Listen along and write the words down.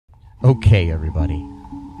Okay, everybody.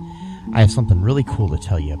 I have something really cool to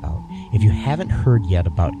tell you about. If you haven't heard yet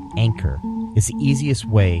about Anchor, it's the easiest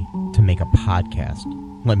way to make a podcast.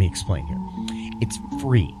 Let me explain here. It's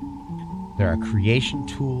free. There are creation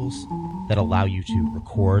tools that allow you to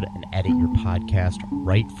record and edit your podcast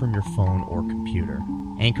right from your phone or computer.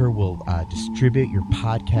 Anchor will distribute your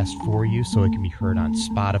podcast for you so it can be heard on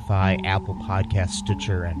Spotify, Apple Podcasts,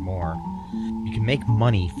 Stitcher, and more. You can make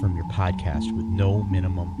money from your podcast with no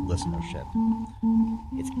minimum listenership.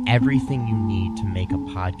 It's everything you need to make a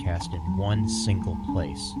podcast in one single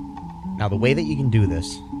place. Now, the way that you can do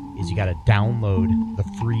this is you got to download the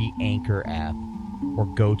free Anchor app or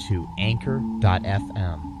go to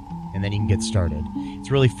anchor.fm, and then you can get started.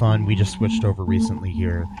 It's really fun. We just switched over recently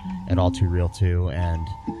here at All Too Real 2, and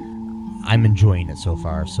I'm enjoying it so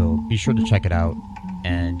far. So be sure to check it out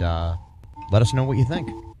and let us know what you think.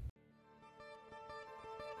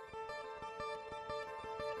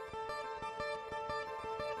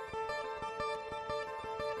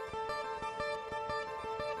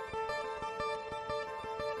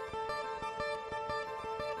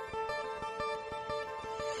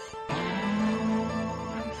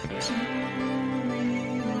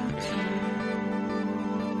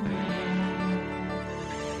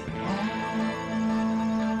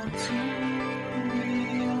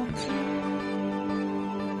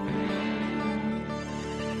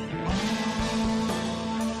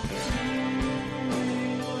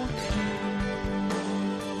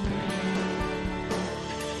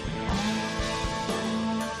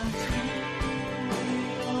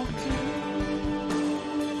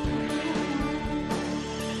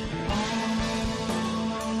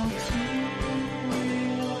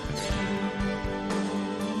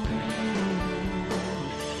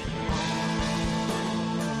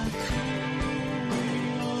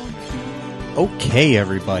 Okay,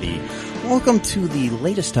 everybody. Welcome to the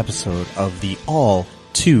latest episode of the All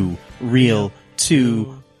Too Real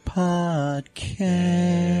 2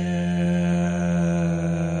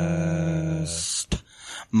 podcast.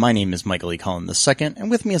 My name is Michael E. Collin II,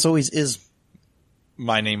 and with me as always is...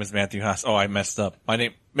 My name is Matthew Haas. Oh, I messed up.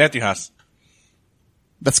 Matthew Haas.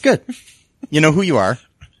 That's good. You know who you are.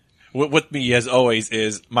 With me, as always,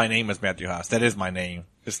 is my name is Matthew Haas. That is my name.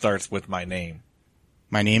 It starts with my name.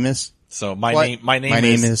 My name is... So my what? name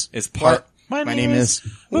is What? part. My name is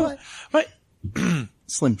what?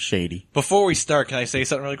 Slim Shady. Before we start, can I say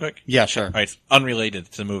something really quick? Yeah, sure. All right, it's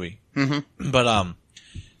unrelated to the movie. Mm-hmm. But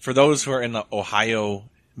for those who are in the Ohio,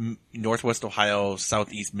 Northwest Ohio,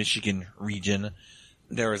 Southeast Michigan region,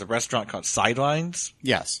 there is a restaurant called Sidelines.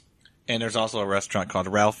 Yes. And there's also a restaurant called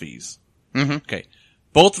Ralphie's. Mm-hmm. Okay.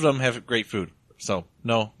 Both of them have great food. So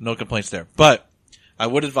no complaints there. But I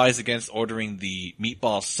would advise against ordering the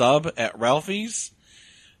meatball sub at Ralphie's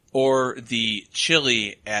or the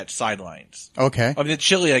chili at Sidelines. Okay. I mean, the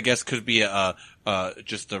chili, I guess, could be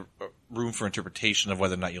just a room for interpretation of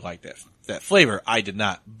whether or not you like that flavor. I did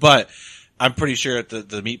not, but I'm pretty sure that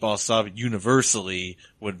the meatball sub universally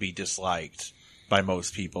would be disliked by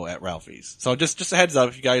most people at Ralphie's. So just a heads up,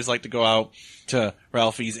 if you guys like to go out to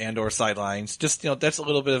Ralphie's and or Sidelines, just, that's a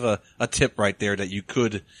little bit of a tip right there that you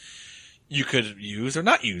could use or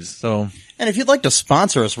not use. So, and if you'd like to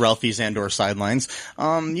sponsor us, Ralphie's and or Sidelines,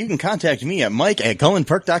 you can contact me at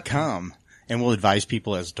mike@cullenperk.com, and we'll advise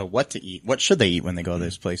people as to what to eat. What should they eat when they go to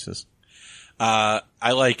those places? I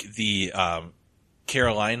like the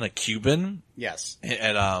Carolina Cuban. Yes.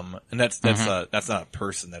 And that's not a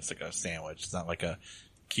person. That's like a sandwich. It's not like a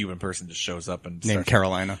Cuban person just shows up and named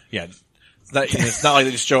Carolina. Yeah. It's not like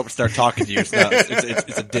they just show up and start talking to you. It's not.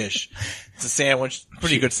 It's a dish. It's a sandwich.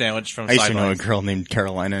 Pretty good sandwich from Sidelines. I used to know a girl named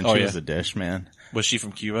Carolina, and she was a dish, man. Was she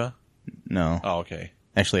from Cuba? No. Oh, okay.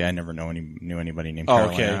 Actually, I never knew anybody named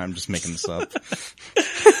Carolina. Okay. I'm just making this up.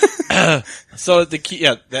 So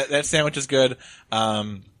that sandwich is good.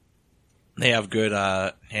 They have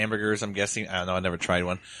good hamburgers, I'm guessing. I don't know, I never tried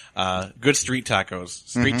one. Good street tacos.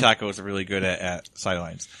 Street tacos are really good at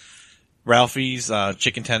Sidelines. Ralphie's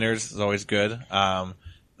chicken tenders is always good.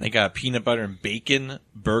 They got a peanut butter and bacon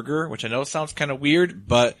burger, which I know sounds kind of weird,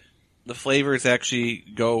 but the flavors actually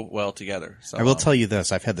go well together. So I will tell you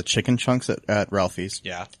this. I've had the chicken chunks at Ralphie's.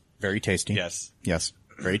 Yeah. Very tasty. Yes. Yes.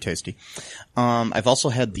 Very tasty. I've also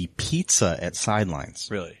had the pizza at Sidelines.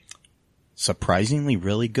 Really? Surprisingly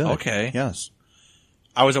really good. Okay. Yes.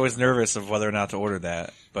 I was always nervous of whether or not to order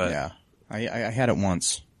that, but yeah. I had it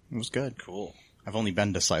once. It was good. Cool. I've only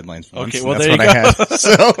been to Sidelines once. Okay, well, that's there what you I had.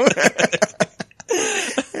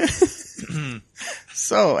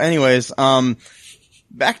 So anyways,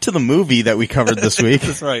 back to the movie that we covered this week.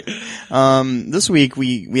 That's right. This week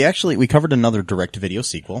we covered another direct-to-video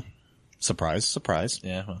sequel. Surprise, surprise.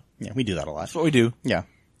 Yeah, well, Yeah, we do that a lot. that's what we do. Yeah.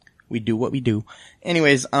 We do what we do.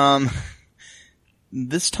 Anyways,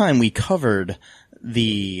 this time we covered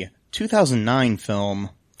the 2009 film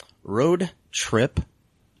Road Trip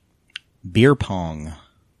Beer Pong,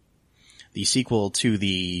 the sequel to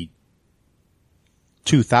the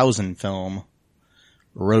 2000 film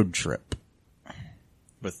Road Trip.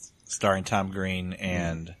 With starring Tom Green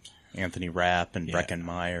and Anthony Rapp and Yeah. Breckin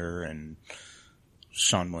Meyer and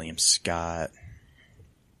Sean William Scott.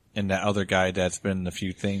 that other guy that's been in a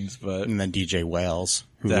few things, but And then DJ Wales.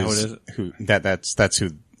 Is that who it is? That's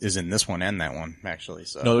who is in this one and that one, actually.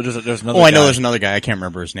 So. no, there's another. Oh, I know guy. there's another guy. I can't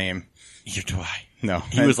remember his name. Either do I. No.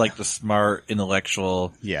 He was like the smart,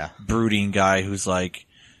 intellectual, Yeah. brooding guy who's like,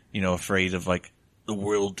 afraid of like the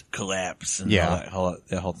world collapse and Yeah. all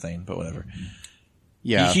that whole thing. But whatever.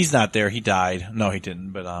 Yeah. He's not there. He died. No, he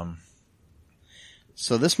didn't. But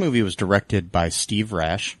So this movie was directed by Steve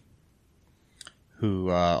Rash, who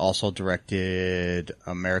also directed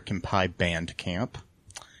American Pie Band Camp,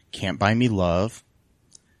 Can't Buy Me Love,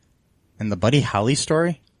 and the Buddy Holly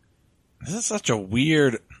story. this is such a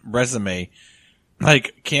weird resume.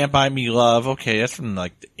 Like, Can't Buy Me Love. Okay, that's from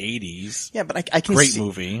like the 80s. Yeah, but I can Great see,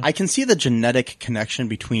 movie. I can see the genetic connection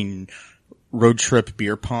between Road Trip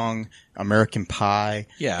Beer Pong, American Pie,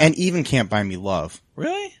 Yeah. and even Can't Buy Me Love.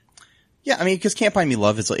 Really? Yeah, I mean, because Can't Buy Me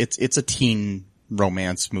Love is it's a teen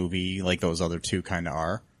romance movie like those other two kind of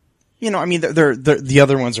are. I mean, they're the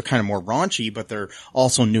other ones are kind of more raunchy, but they're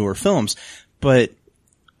also newer films. But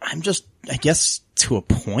I guess to a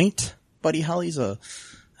point, Buddy Holly's I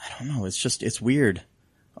don't know, it's weird.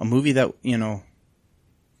 A movie that,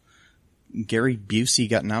 Gary Busey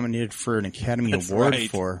got nominated for an Academy That's Award right.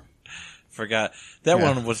 for. Forgot. That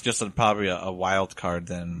Yeah. one was just probably a wild card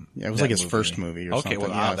then. Yeah, it was that like his first movie or okay, something. well,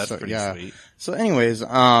 Yeah, wow, that's so, pretty yeah. sweet. So anyways,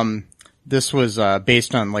 this was,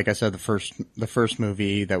 based on, like I said, the first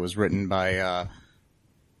movie that was written by,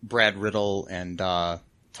 Brad Riddle and,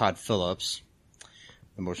 Todd Phillips,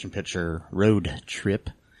 the motion picture Road Trip.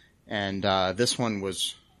 And, this one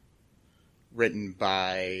was written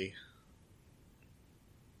by,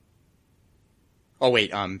 oh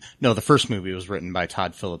wait, no, the first movie was written by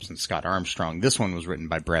Todd Phillips and Scott Armstrong. This one was written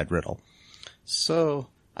by Brad Riddle. So,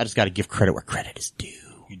 I just gotta give credit where credit is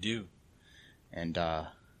due. You do. And,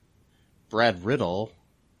 Brad Riddle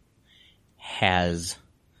has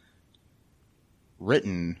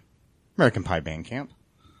written American Pie Band Camp.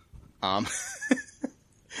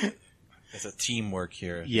 It's a teamwork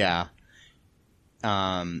here. Yeah.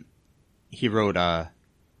 He wrote,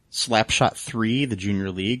 Slapshot 3, the Junior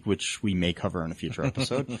League, which we may cover in a future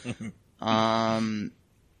episode.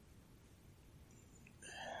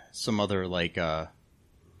 Some other, like,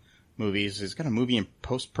 movies. He's got a movie in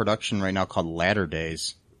post-production right now called Latter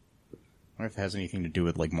Days. I wonder if it has anything to do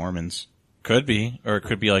with, like, Mormons. Could be, or it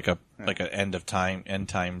could be like an end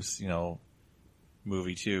times,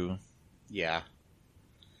 movie too. Yeah.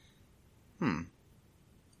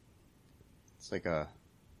 It's like I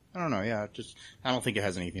don't know, yeah, I don't think it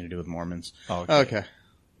has anything to do with Mormons. Oh, Okay.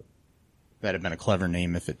 That'd have been a clever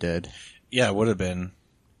name if it did. Yeah, it would have been.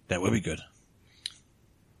 That would be good.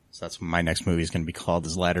 So that's what my next movie is going to be called,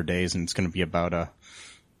 is Latter Days, and it's going to be about a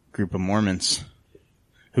group of Mormons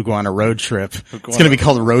who go on a road trip. It's going to be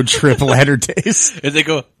called Road Trip Latter Days. And they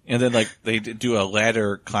go, and then like they do a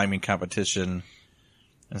ladder climbing competition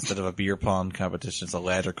instead of a beer pong competition. It's a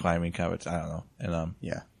ladder climbing competition. I don't know. And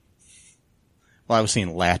Yeah. Well, I was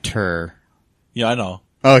saying latter. yeah, I know.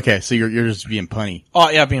 Oh, okay, so you're just being punny. Oh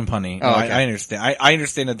yeah, being punny. No, okay. I understand. I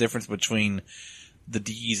understand the difference between the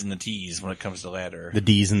D's and the T's when it comes to ladder. The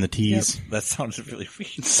D's and the T's. Yep, that sounded really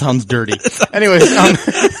weird. Sounds dirty. Anyways,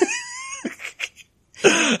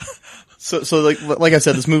 so like I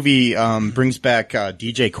said, this movie brings back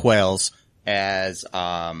DJ Quails as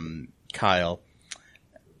Kyle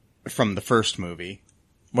from the first movie.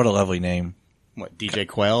 What a lovely name. What, DJ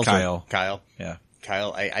Quails? Kyle. Kyle. Yeah.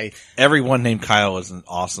 Kyle. Everyone named Kyle is an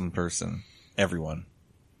awesome person. Everyone.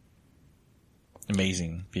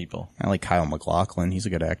 Amazing people. I like Kyle MacLachlan. He's a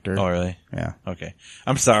good actor. Oh, really? Yeah. Okay.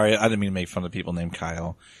 I'm sorry. I didn't mean to make fun of people named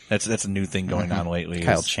Kyle. That's a new thing going on lately.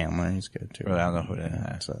 Kyle Chandler. He's good too. Really, I don't know who it is.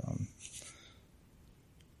 Yeah, so,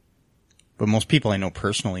 but most people I know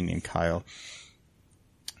personally named Kyle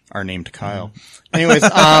are named Kyle. Anyways,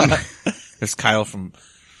 There's Kyle from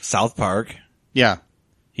South Park. yeah.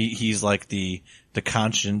 He's like the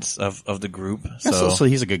conscience of the group. So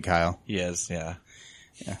he's a good Kyle. he is, yeah.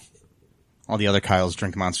 All the other Kyles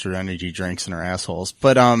drink Monster Energy drinks and are assholes,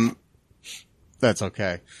 but that's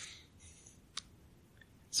okay.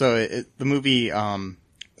 So the movie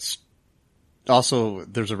Also,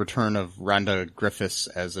 there's a return of Rhonda Griffiths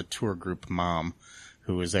as a tour group mom,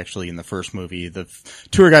 who was actually in the first movie. The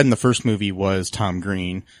tour guide in the first movie was Tom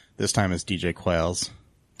Green. This time it's DJ Qualls,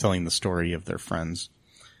 telling the story of their friends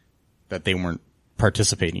that they weren't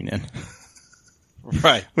participating in.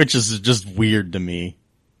 Right. Which is just weird to me.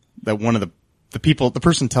 That one of the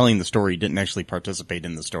person telling the story didn't actually participate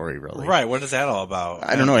in the story, really. Right. What is that all about?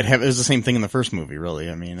 I don't know. It was the same thing in the first movie, really.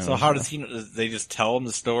 I mean, So how does he? They just tell him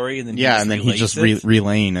the story and then and then he just relays it?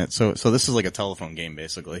 relaying it. So this is like a telephone game,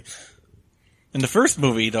 basically. In the first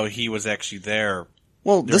movie, though, he was actually there.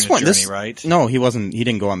 Well, during the journey, right? No, he wasn't. He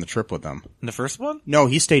didn't go on the trip with them. In the first one? No,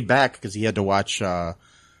 he stayed back because he had to watch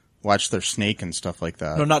their snake and stuff like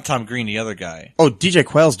that. No, not Tom Green, the other guy. Oh, DJ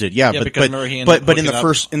Qualls did, yeah, but because remember he ended up but in the hooking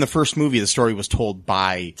up- in the first movie, the story was told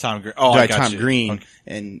by Tom Green. Oh, I got Tom you. Green,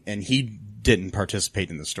 Okay. and he didn't participate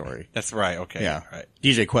in the story. That's right. Okay. Yeah, Right.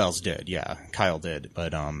 DJ Qualls did, yeah, Kyle did,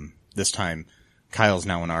 but this time Kyle's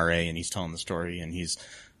now an RA and he's telling the story, and he's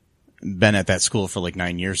been at that school for like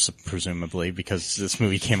 9 years, presumably, because this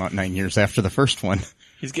movie came out 9 years after the first one.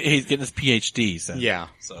 He's getting his PhD. So. Yeah.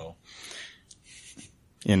 So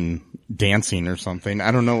In dancing or something. I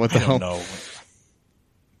don't know what the I hell. don't know.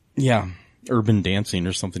 Yeah. Urban dancing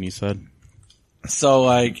or something, he said. So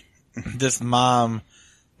like this mom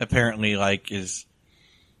apparently like is,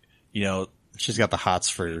 you know, She's got the hots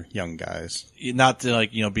for young guys. not to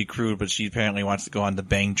like, you know, be crude, but she apparently wants to go on the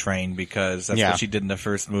bang train because that's Yeah. what she did in the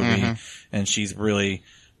first movie. And she's really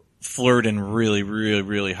flirting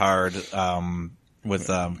really hard, with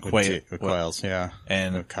Qualls, yeah.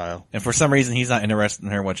 and With Kyle. and for some reason he's not interested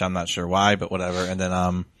in her, which I'm not sure why, but whatever. And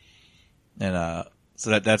then,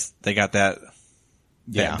 so they got that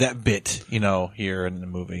bit, you know, here in the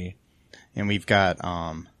movie. And we've got,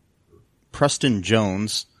 Preston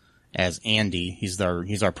Jones as Andy. He's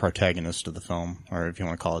our protagonist of the film, or if you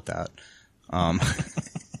want to call it that.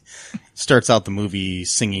 Starts out the movie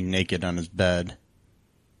singing naked on his bed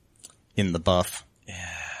in the buff. Yeah.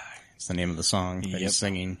 It's the name of the song that Yep. he's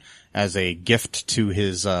singing as a gift to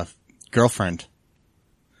his, girlfriend.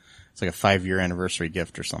 It's like a 5-year anniversary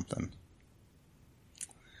gift or something.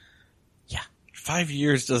 5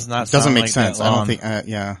 years does not Doesn't sound make like sense. that I long. don't think,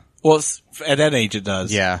 yeah. Well, at that age it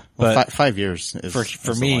does. Yeah. Well, but 5 years is for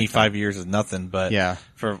something me, like that. 5 years is nothing. But Yeah.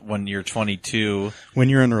 for when you're 22, When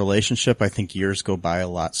you're in a relationship, I think years go by a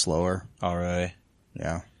lot slower. all right,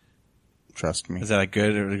 Yeah. Trust me. is that a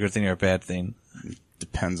good thing or a bad thing?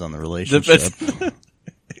 Depends on the relationship.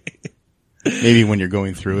 Maybe when you're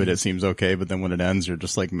going through it, it seems okay, but then when it ends, you're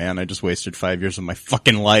just like, man, I just wasted 5 years of my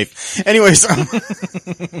fucking life. Anyways,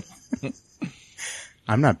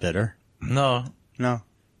 I'm not bitter. No. No.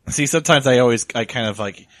 See, sometimes I kind of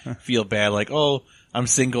like feel bad, like, oh, I'm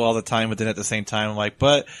single all the time, but then at the same time, I'm like,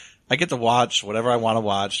 but I get to watch whatever I want to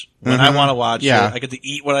watch when I want to watch Yeah. it. I get to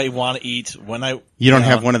eat what I want to eat when I. You don't know,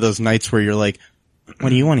 have one of those nights where you're like, what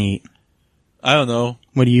do you want to eat? I don't know.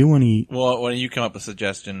 What do you want to eat? Well, when you come up with a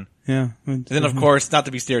suggestion, Yeah. and then of course, not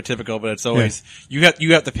to be stereotypical, but it's always you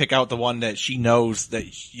have to pick out the one that she knows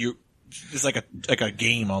that you. It's like a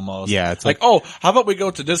game almost. Yeah, it's like, oh, how about we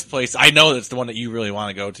go to this place? I know that's the one that you really want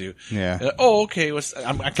to go to. Yeah. Oh, okay. I'm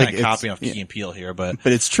kind like of it's- copying off Key yeah. and Peele here, but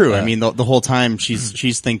But it's true. I mean, the whole time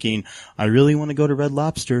she's thinking, I really want to go to Red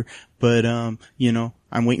Lobster, but, you know,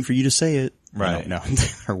 I'm waiting for you to say it. Right. No,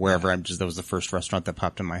 or wherever. That was the first restaurant that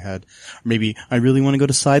popped in my head. Or maybe I really want to go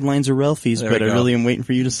to Sidelines or Ralphie's, There but we I go. really am waiting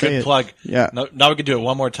for you to say good it. plug. Yeah. Now we can do it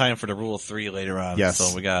one more time for the Rule of 3 later on. Yes.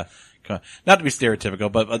 So we got, not to be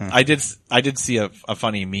stereotypical, but I did see a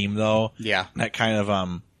funny meme though. Yeah. That kind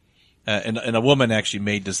of, and a woman actually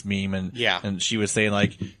made this meme and, Yeah. and she was saying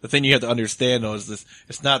like, the thing you have to understand though is this,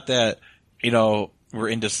 it's not that, you know, we're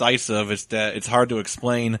indecisive. It's that it's hard to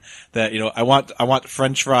explain that, you know, I want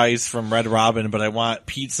French fries from Red Robin, but I want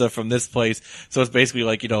pizza from this place. So it's basically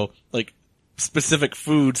like, you know, like specific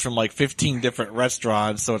foods from like 15 different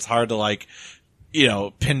restaurants. So it's hard to like, you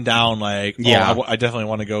know, pin down like, Yeah. I definitely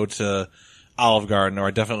want to go to Olive Garden, or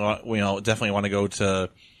I definitely want to go to,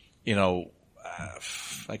 you know,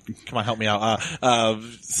 like, come on, help me out.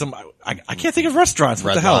 I can't think of restaurants. What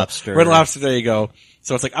Red the hell? Lobster. Red Lobster. There you go.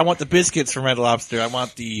 So it's like, I want the biscuits from Red Lobster. I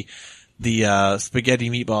want the spaghetti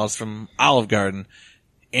meatballs from Olive Garden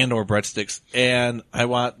and or breadsticks. And I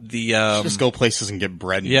want the, Just go places and get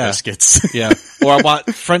bread and yeah. biscuits. yeah. Or I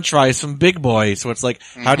want French fries from Big Boy. So it's like,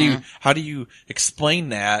 how do you explain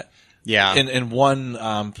that? Yeah. In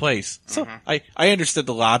one, place. So I understood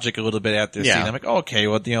the logic a little bit at this Yeah. scene. I'm like, oh, okay,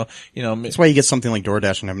 well, you know, That's why you get something like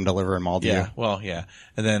DoorDash and have them deliver them all to yeah, you. well, yeah.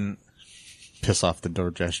 And then, Piss off the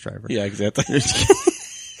DoorDash driver. yeah, exactly.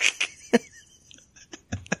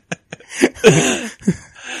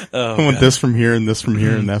 Oh, I want God. this from here and this from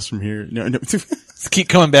here and that's from here. No. Keep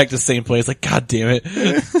coming back to the same place. Like, God damn it.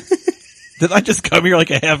 Did I just come here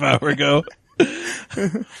like a half hour ago?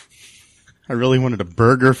 I really wanted a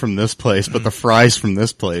burger from this place, but the fries from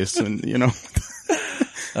this place, and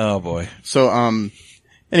Oh boy. So,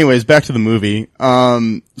 anyways, back to the movie.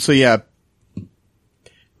 So yeah,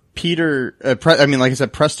 Peter, like I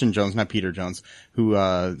said, Preston Jones, not Peter Jones, who,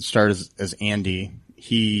 starred as Andy.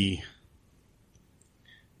 He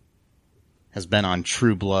has been on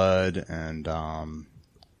True Blood and,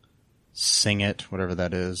 Sing It, whatever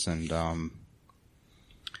that is, and,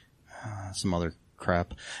 some other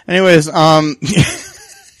crap. Anyways, a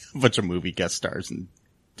bunch of movie guest stars and,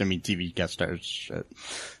 TV guest stars shit.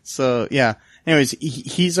 So, yeah. Anyways,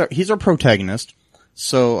 he's our protagonist.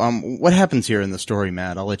 So, what happens here in the story,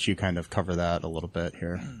 Matt? I'll let you kind of cover that a little bit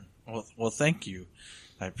here. Well, thank you.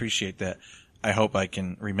 I appreciate that. I hope I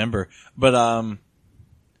can remember. But,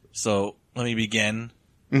 so let me begin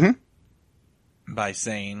by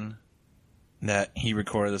saying that he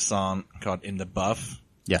recorded a song called In the Buff.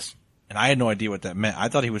 Yes. And I had no idea what that meant. I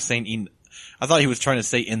thought he was saying I thought he was trying to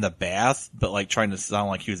say in the bath, but like trying to sound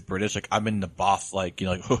like he was British. Like, I'm in the bath, like,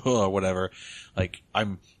 like, or whatever. Like,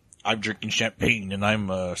 I'm drinking champagne and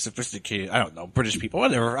I'm, sophisticated. I don't know, British people,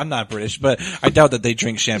 whatever. I'm not British, but I doubt that they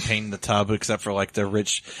drink champagne in the tub except for like the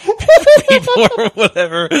rich people or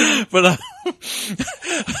whatever. But,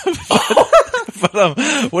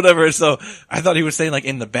 whatever. So I thought he was saying like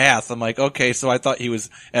in the bath. I'm like, okay. So I thought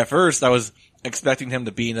at first I was expecting him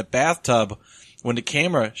to be in a bathtub. When the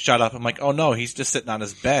camera shot up, I'm like, oh no, he's just sitting on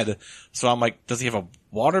his bed. So I'm like, does he have a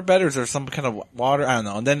water bed or is there some kind of water? I don't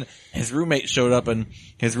know. And then his roommate showed up and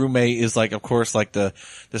his roommate is like, of course, like the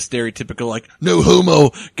stereotypical, like, no homo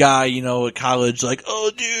guy, at college, like, oh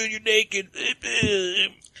dude, you're naked.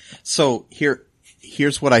 So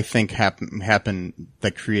here's what I think happened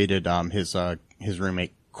that created, his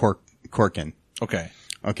roommate, Corkin. Okay.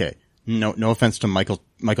 Okay. No offense to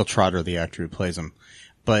Michael Trotter, the actor who plays him.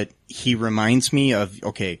 But he reminds me of,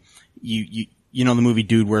 okay, you know the movie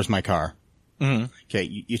Dude, Where's My Car? Mm-hmm. Okay,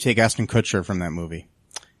 you take Ashton Kutcher from that movie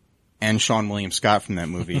and Sean William Scott from that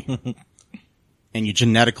movie and you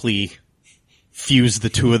genetically fuse the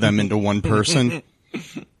two of them into one person.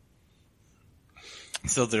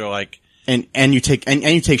 So they're like, and you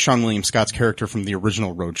take Sean William Scott's character from the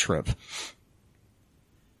original Road Trip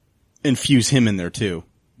and fuse him in there too.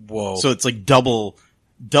 whoa. So it's like double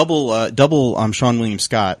Sean William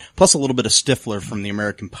Scott plus a little bit of Stifler from the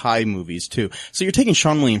American Pie movies too. So you're taking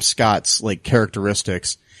Sean William Scott's like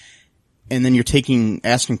characteristics and then you're taking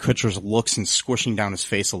Ashton Kutcher's looks and squishing down his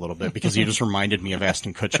face a little bit because he just reminded me of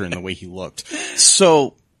Ashton Kutcher in the way he looked.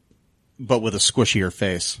 So, but with a squishier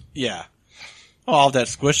face. Yeah. All that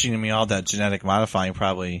squishing, all that genetic modifying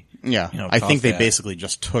probably. Yeah. I think they basically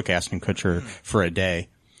just took Ashton Kutcher for a day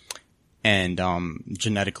and,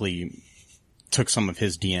 genetically took some of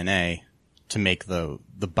his DNA to make the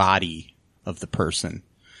body of the person.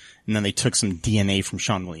 And then they took some DNA from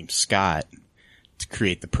Sean William Scott to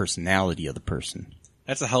create the personality of the person.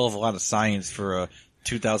 That's a hell of a lot of science for a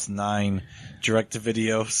 2009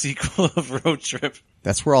 direct-to-video sequel of Road Trip.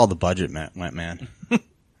 That's where all the budget went, man.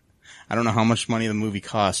 I don't know how much money the movie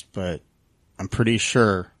cost, but I'm pretty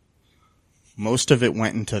sure most of it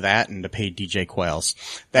went into that and to pay DJ Quails.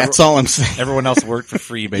 That's all I'm saying. Everyone else worked for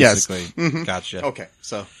free, basically. Yes. Mm-hmm. Gotcha. Okay,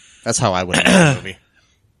 so that's how I would have the movie.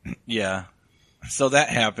 Yeah. So that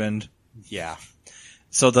happened. Yeah.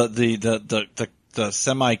 So the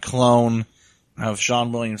semi-clone of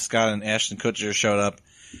Sean William Scott and Ashton Kutcher showed up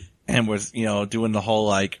and was, doing the whole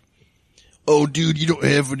like, oh dude, you don't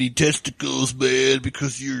have any testicles, man,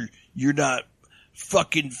 because you're not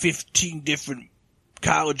fucking 15 different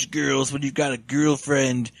college girls when you've got a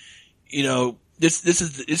girlfriend. This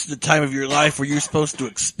is the time of your life where you're supposed to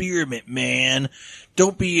experiment, man.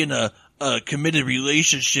 Don't be in a committed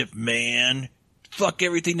relationship, man. Fuck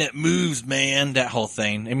everything that moves, man. That whole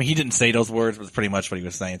thing. He didn't say those words, but it's pretty much what he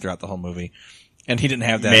was saying throughout the whole movie. And he didn't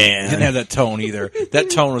have that. Man. He didn't have that tone either. That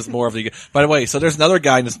tone was more of the. By the way, so there's another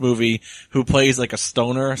guy in this movie who plays like a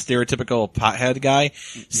stoner, stereotypical pothead guy.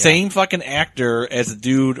 Yeah. Same fucking actor as the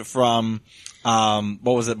dude from what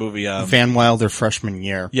was that movie? Van Wilder freshman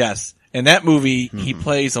year. Yes, in that movie he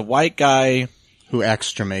plays a white guy who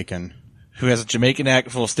acts Jamaican, who has a Jamaican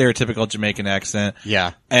stereotypical Jamaican accent.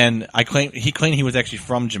 Yeah, and he claimed he was actually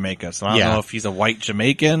from Jamaica, so I don't know if he's a white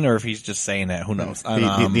Jamaican or if he's just saying that. Who knows?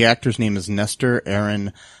 The actor's name is Nestor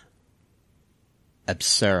Aaron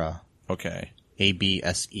Absera. Okay,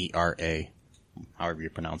 Absera, however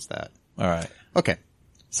you pronounce that. All right. Okay,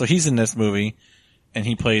 so he's in this movie, and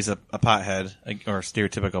he plays a pothead, or a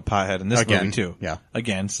stereotypical pothead in this Again, movie too. yeah.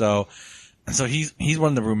 Again, so he's one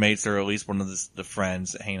of the roommates, or at least one of the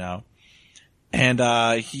friends that hang out. And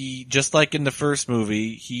he, just like in the first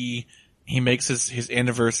movie, he makes his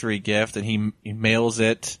anniversary gift, and he mails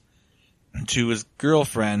it to his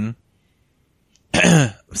girlfriend.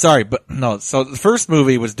 Sorry, but no. So the first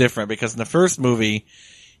movie was different, because in the first movie,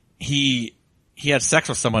 he had sex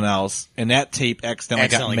with someone else, and that tape accidentally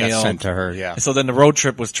got mailed. sent to her. Yeah. So then the road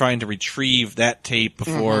trip was trying to retrieve that tape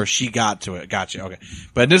before she got to it. Gotcha. Okay.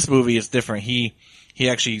 But in this movie, it's different. He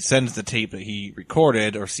actually sends the tape that he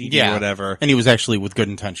recorded, or CD or whatever. And he was actually, with good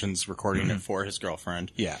intentions, recording it for his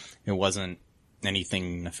girlfriend. Yeah. It wasn't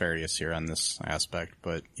anything nefarious here on this aspect,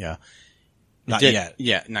 but yeah. Not yet.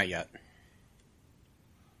 Yeah, not yet.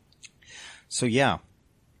 So yeah.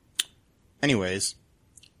 Anyways,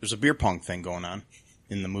 there's a beer pong thing going on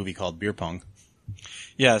in the movie called Beer Pong.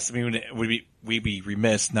 Yes, I mean, we'd be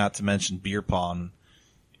remiss not to mention beer pong,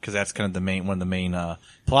 because that's kind of one of the main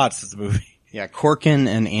plots of the movie. Yeah, Corkin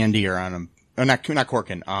and Andy are on not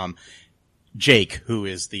Corkin. Jake, who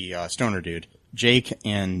is the stoner dude. Jake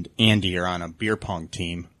and Andy are on a beer pong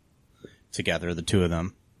team together, the two of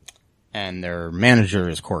them, and their manager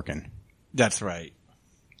is Corkin, That's right.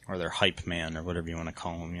 or their hype man, or whatever you want to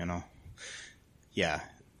call him. You know. Yeah.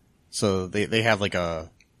 So they have like a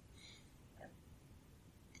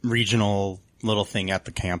regional little thing at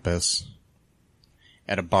the campus,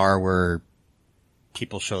 at a bar where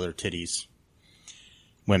people show their titties.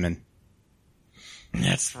 Women.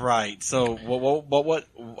 That's right. So what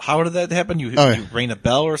how did that happen? You rang a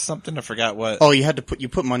bell or something? I forgot what. Oh, you had to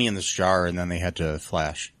put money in this jar, and then they had to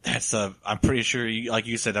flash. That's I'm pretty sure, like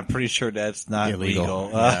you said, I'm pretty sure that's not Illegal.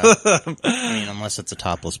 legal. Yeah. I mean, unless it's a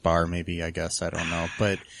topless bar, maybe, I guess. I don't know.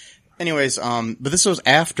 But anyways, but this was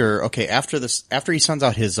after he sends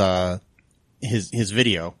out his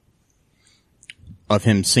video of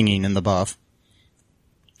him singing in the buff.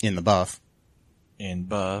 He was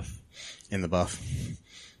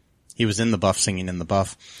in the buff, singing in the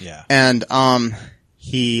buff. Yeah. And,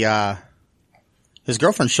 his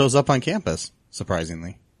girlfriend shows up on campus,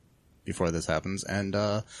 surprisingly, before this happens, and,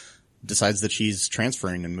 decides that she's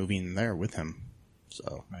transferring and moving there with him.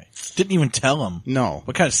 So. Right. Didn't even tell him. No.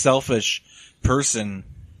 What kind of selfish person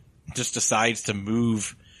just decides to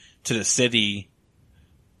move to the city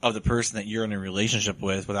of the person that you're in a relationship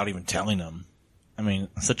with without even telling them? I mean,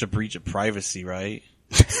 such a breach of privacy, right?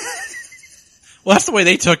 Well, that's the way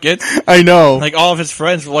they took it. I know. Like, all of his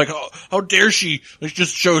friends were like, oh, how dare she? Like,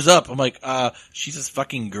 just shows up. I'm like, she's his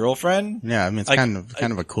fucking girlfriend? Yeah, I mean, it's like, kind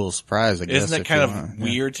of a cool surprise, I guess. Isn't it kind of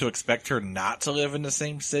weird to expect her not to live in the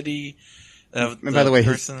same city of and by the way,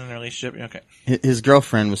 person in a relationship? Okay. His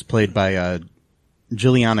girlfriend was played by,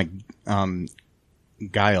 Juliana, Guile.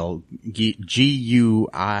 Guile.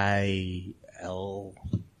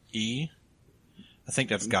 E? I think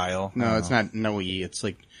that's Guile. No, it's not, no E, it's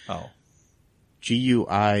like, Oh. Guill.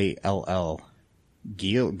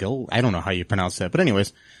 Gil? I don't know how you pronounce that. But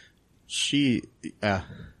anyways,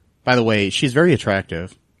 by the way, she's very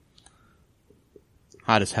attractive.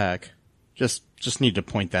 Hot as heck. Just need to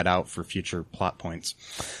point that out for future plot points.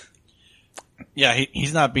 Yeah,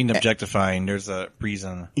 he's not being objectifying. There's a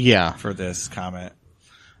reason Yeah. for this comment.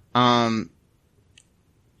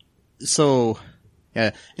 So,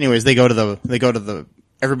 yeah, anyways,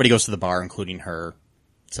 everybody goes to the bar, including her,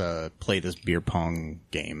 to play this beer pong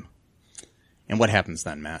game. And what happens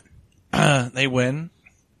then, Matt? They win.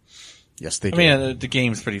 Yes, they do. I mean, the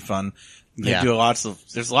game's pretty fun. They Yeah. do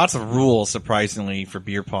there's lots of rules, surprisingly, for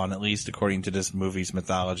beer pong, at least according to this movie's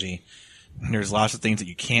mythology. There's lots of things that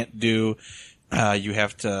you can't do. You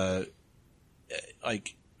have to,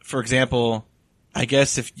 like, for example, I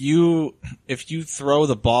guess if you throw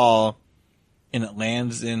the ball and it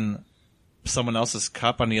lands in someone else's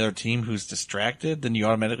cup on the other team who's distracted, then you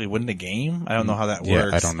automatically win the game. I don't know how that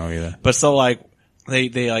works. Yeah, I don't know either. But so, like,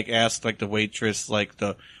 they like asked, like, the waitress, like,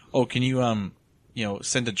 can you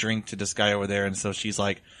send a drink to this guy over there? And so she's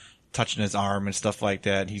like touching his arm and stuff like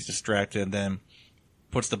that. And he's distracted, and then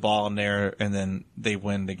puts the ball in there, and then they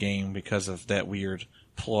win the game because of that weird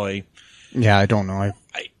ploy. Yeah, I don't know.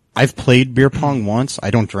 I've played beer pong once. I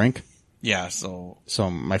don't drink. Yeah, so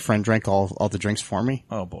my friend drank all the drinks for me.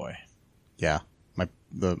 oh boy. Yeah.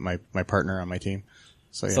 My partner on my team.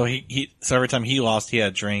 So yeah. So so every time he lost, he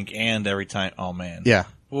had a drink, and every time, oh man. Yeah.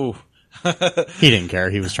 Ooh. He didn't care.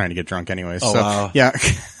 He was trying to get drunk anyway. Oh, so wow. yeah.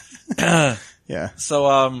 Yeah. So,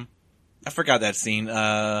 I forgot that scene.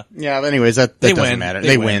 Yeah, but anyways, that They doesn't win. matter. They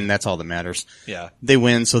They win. win. That's all that matters. Yeah. They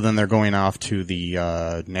win, so then they're going off to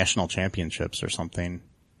the national championships or something.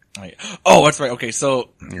 Right. Oh, that's right. Okay, so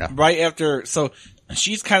Yeah. right after, so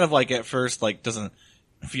she's kind of like at first like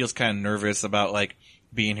feels kind of nervous about like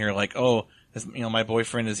being here, like, oh, my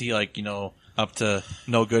boyfriend, is he like, up to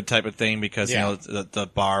no good type of thing, because the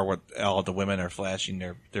bar where all the women are flashing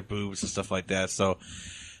their boobs and stuff like that. So,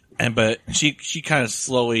 but she kind of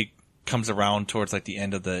slowly comes around towards like the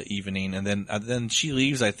end of the evening, and then she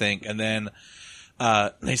leaves, I think, and then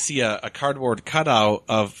they see a cardboard cutout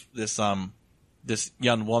of this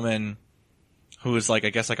young woman who is like, I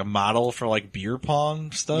guess, like a model for like beer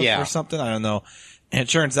pong stuff or something. I don't know. And it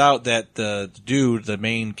turns out that the dude, the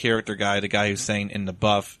main character guy, the guy who's saying in the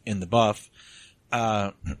buff,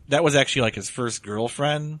 that was actually like his first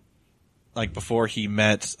girlfriend, like before he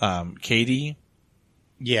met Katie.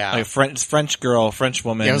 Yeah. Like a French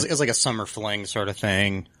woman. Yeah, it was like a summer fling sort of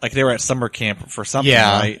thing. Like they were at summer camp for something,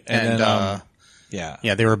 right? And then,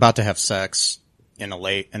 yeah, they were about to have sex in a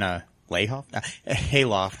hayloft.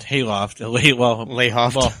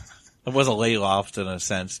 Well, it was a layloft in a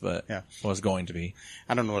sense, but it was going to be.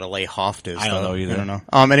 I don't know what a layhoft is. I don't know either. I don't know.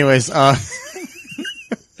 Anyways, a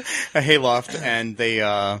hayloft, and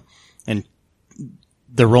they're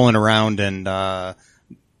rolling around, and the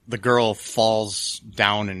girl falls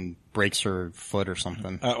down and breaks her foot or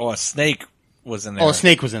something. A snake was in there. Oh, a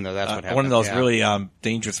snake was in there. That's what happened. One of those really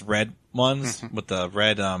dangerous red ones with the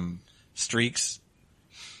red streaks.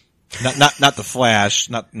 Not the Flash,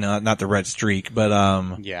 not the red streak, but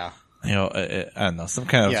I don't know, some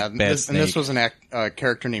kind of bad snake. And this was a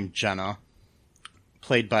character named Jenna,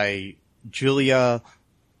 played by Julia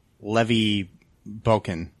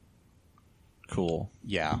Levy-Boken. Cool.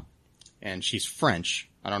 Yeah, and she's French.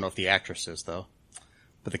 I don't know if the actress is though,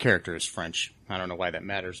 but the character is French. I don't know why that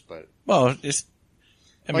matters, but she's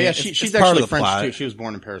she's part actually of the French plot. too. She was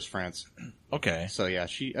born in Paris, France. Okay. So yeah,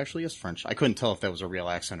 she actually is French. I couldn't tell if that was a real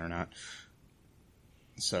accent or not.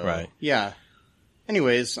 So yeah.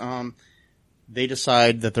 Anyways, they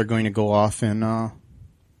decide that they're going to go off and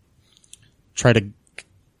try to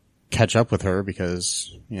catch up with her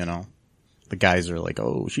because the guys are like,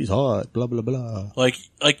 "Oh, she's hot," blah blah blah. Like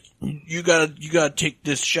you gotta take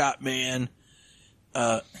this shot, man.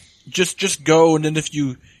 Just go, and then if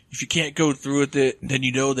you can't go through with it, then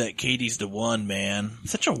you know that Katie's the one, man.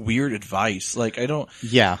 Such a weird advice. Like, I don't...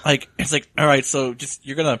 Yeah. Like, it's like, alright, so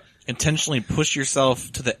you're gonna intentionally push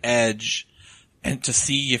yourself to the edge and to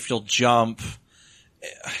see if you'll jump.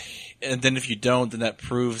 And then if you don't, then that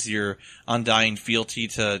proves your undying fealty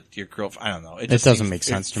to your girlfriend. I don't know. It doesn't make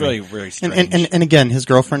sense to me. It's really, really strange. And again, his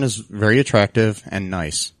girlfriend is very attractive and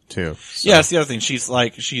nice, too. So. Yeah, that's the other thing.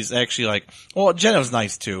 She's actually like, well, Jenna was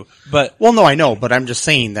nice too, but. Well, no, I know, but I'm just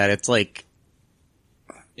saying that it's like.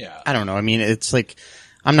 Yeah. I don't know. I mean, it's like,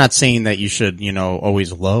 I'm not saying that you should,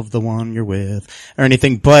 always love the one you're with or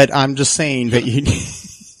anything, but I'm just saying that you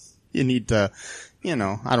need to,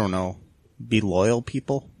 I don't know, be loyal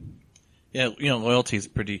people. Yeah, loyalty is a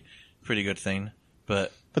pretty good thing,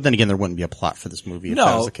 but then again, there wouldn't be a plot for this movie if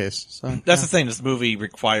that was the case. So that's the thing. This movie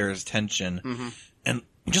requires tension and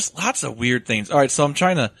just lots of weird things. All right, so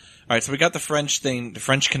so we got the French thing, the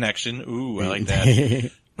French connection. Ooh, I like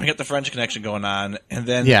that. We got the French connection going on, and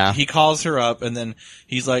then he calls her up, and then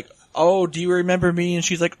he's like, "Oh, do you remember me?" And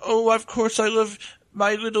she's like, "Oh, of course, I love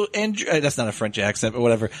my little Andrew." That's not a French accent, but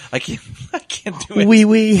whatever. I can't do it.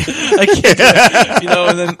 Oui. I can't do it.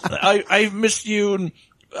 And then I missed you, and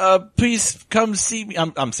please come see me.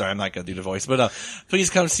 I'm sorry, I'm not gonna do the voice, but please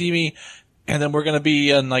come see me. And then we're gonna be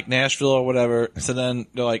in like Nashville or whatever. So then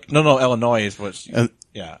they're like, no, Illinois is what.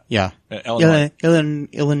 Illinois. Illinois.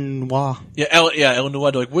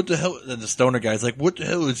 Illinois. They're like, what the hell? And the stoner guy's like, what the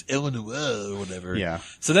hell is Illinois or whatever? Yeah.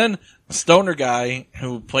 So then the stoner guy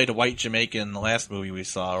who played a white Jamaican in the last movie we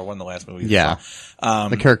saw, or one of the last movies we saw.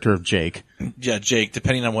 The character of Jake. Yeah, Jake,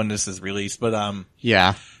 depending on when this is released. But,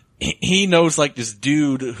 yeah. He knows like this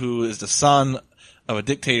dude who is the son of a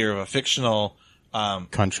dictator of a fictional,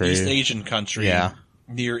 country. East Asian country. Yeah.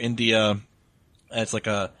 Near India. It's like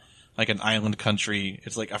an island country.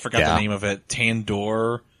 It's like, I forgot the name of it.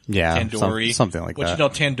 Tandoor. Yeah. Tandoori. Something like that.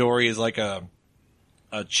 Which, tandoori is like a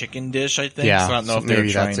chicken dish, I think. Yeah. So I don't know if they're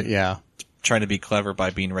trying to be clever by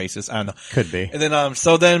being racist. I don't know. Could be. And then,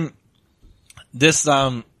 so then this,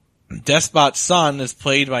 despot's son is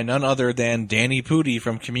played by none other than Danny Pudi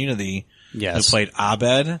from Community. Yes. Who played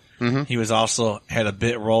Abed. Mm-hmm. He was also had a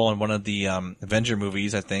bit role in one of the, Avenger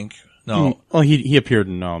movies, I think. No. Well, he appeared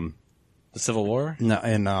in, The Civil War? No,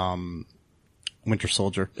 in Winter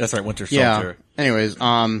Soldier. That's right, Winter Soldier. Yeah. Anyways,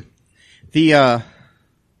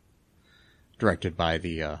 directed by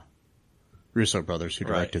the Russo brothers, who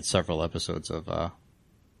directed several episodes of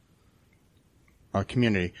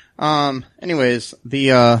Community. Anyways,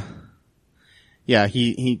 Yeah,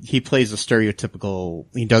 he plays a stereotypical.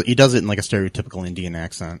 He does it in like a stereotypical Indian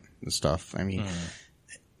accent and stuff. I mean,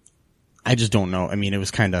 I just don't know. I mean, it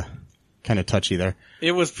was kind of touchy there.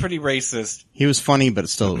 It was pretty racist. He was funny, but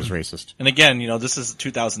still it was racist. And again, this is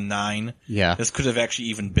 2009. Yeah. This could have actually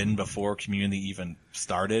even been before Community even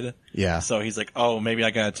started. Yeah. So he's like, oh, maybe I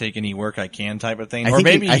gotta take any work I can type of thing. I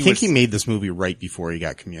think he made this movie right before he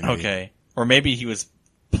got Community. Okay. Or maybe he was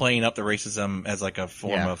playing up the racism as like a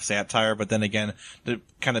form of satire, but then again, the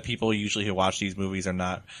kind of people usually who watch these movies are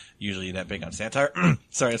not usually that big on satire.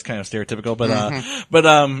 Sorry, it's kind of stereotypical, but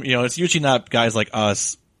it's usually not guys like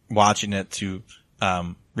us watching it to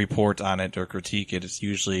report on it or critique it. It's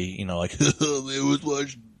usually, like, they always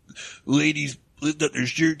watch ladies lift up their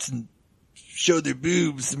shirts and show their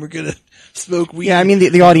boobs and we're gonna smoke weed. Yeah, I mean,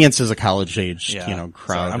 the audience is a college-aged,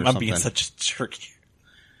 crowd. Sorry, I'm being such a jerk here.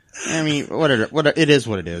 I mean, it is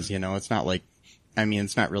what it is, it's not like, I mean,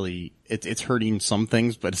 it's not really, it's hurting some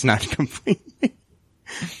things, but it's not completely.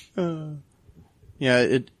 I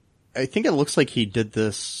think it looks like he did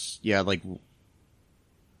this, like,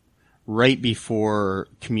 right before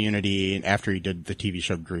Community and after he did the TV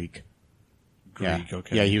show Greek. Okay.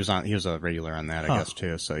 Yeah, he was a regular on that, I guess,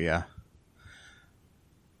 too, so yeah.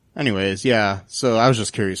 Anyways, yeah, so I was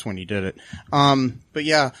just curious when he did it. But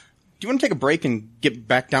yeah, do you want to take a break and get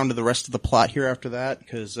back down to the rest of the plot here after that?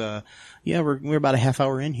 Because, we're about a half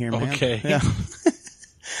hour in here, man. Okay. Yeah.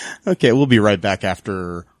 Okay, we'll be right back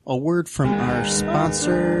after a word from our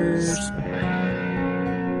sponsors.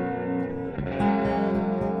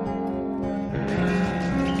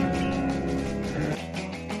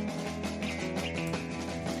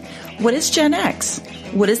 What is Gen X?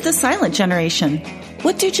 What is the silent generation?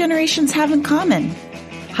 What do generations have in common?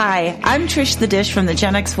 Hi, I'm Trish the Dish from the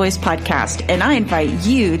Gen X Voice podcast, and I invite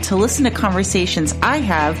you to listen to conversations I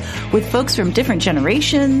have with folks from different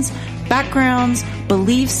generations, backgrounds,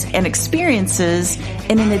 beliefs, and experiences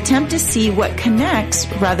in an attempt to see what connects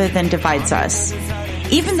rather than divides us.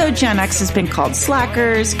 Even though Gen X has been called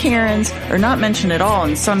slackers, Karens, or not mentioned at all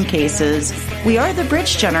in some cases, we are the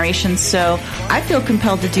bridge generation, so I feel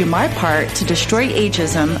compelled to do my part to destroy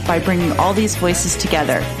ageism by bringing all these voices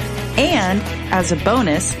together. And, as a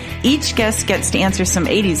bonus, each guest gets to answer some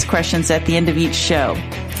 80s questions at the end of each show.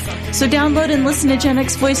 So download and listen to Gen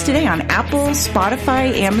X Voice today on Apple,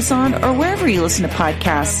 Spotify, Amazon, or wherever you listen to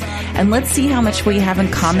podcasts. And let's see how much we have in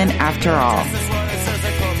common after all.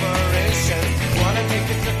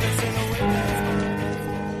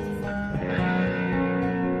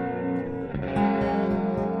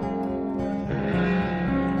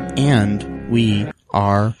 And we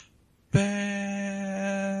are back.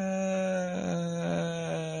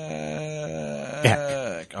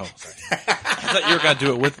 Oh, sorry. I thought you were going to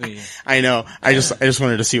do it with me. I know. I just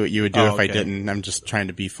wanted to see what you would do if I okay. didn't. I'm just trying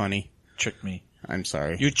to be funny. Trick me. I'm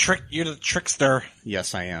sorry. You're the trickster.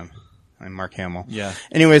 Yes, I am. I'm Mark Hamill. Yeah.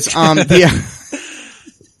 Anyways,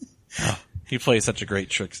 He plays such a great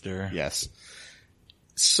trickster. Yes.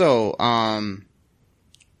 So,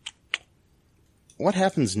 what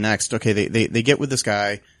happens next? Okay, they get with this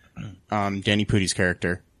guy, Danny Pudi's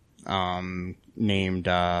character, named,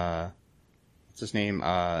 what's his name?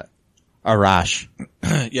 Arash.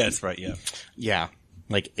 Yeah, that's right, yeah. Yeah,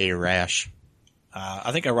 like Arash.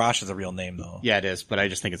 I think Arash is a real name, though. Yeah, it is, but I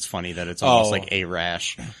just think it's funny that it's almost like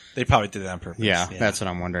Arash. They probably did it on purpose. Yeah, that's what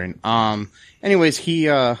I'm wondering. Anyways, he,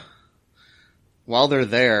 while they're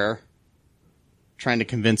there, trying to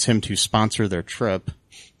convince him to sponsor their trip,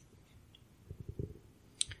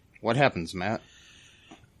 what happens, Matt?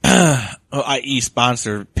 I.e.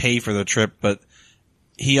 sponsor, pay for the trip, but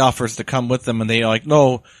he offers to come with them, and they're like,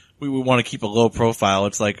 no, we want to keep a low profile.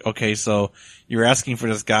 It's like, okay, so you're asking for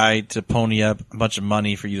this guy to pony up a bunch of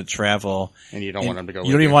money for you to travel. And you don't want him to go with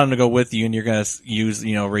you. You don't even want him to go with you, and you're going to use,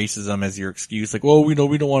 racism as your excuse. Like, well, we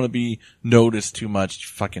don't want to be noticed too much,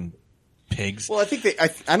 fucking pigs. Well, I think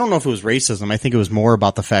I don't know if it was racism. I think it was more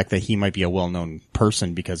about the fact that he might be a well-known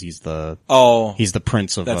person because he's the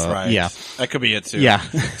prince of, that's right. Yeah. That could be it too. Yeah.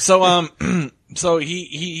 So, so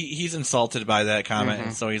he's insulted by that comment.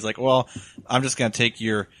 And so he's like, well, I'm just going to take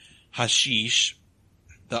your hashish.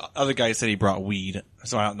 The other guy said he brought weed.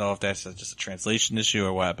 So I don't know if that's just a translation issue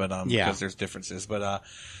or what, but, because there's differences, but,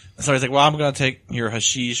 so he's like, well, I'm going to take your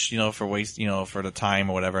hashish, for waste, for the time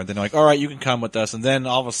or whatever. And then they're like, all right, you can come with us. And then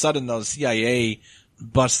all of a sudden, the CIA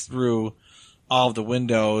busts through all of the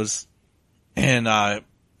windows and,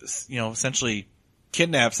 essentially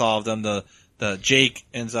kidnaps all of them. The Jake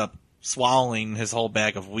ends up swallowing his whole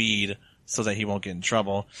bag of weed so that he won't get in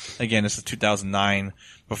trouble. Again, this is 2009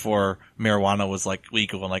 before marijuana was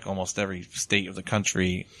legal in almost every state of the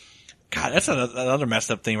country. God, that's another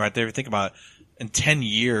messed up thing right there. If you think about it. in 10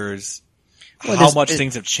 years, Well, how much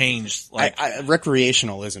things have changed. Like,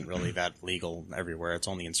 recreational isn't really that legal everywhere. It's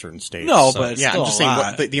only in certain states. No, but it's yeah, still I'm just a saying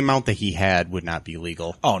lot. the amount that he had would not be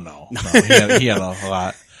legal. oh no, he had a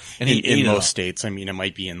lot. And In know, most states. I mean, it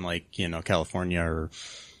might be in like, California or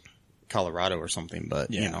Colorado or something,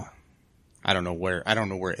 but Yeah. I don't know where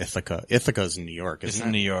Ithaca's in New York, it's isn't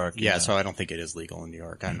in it? New York. Yeah, so I don't think it is legal in New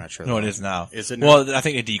York. I'm not sure. No, though. it is now. Is it now? Well, I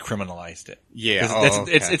think they decriminalized it. Yeah. 'Cause Oh,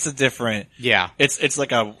 okay. it's a different, Yeah. it's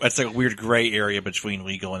like a weird gray area between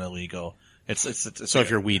legal and illegal. It's So if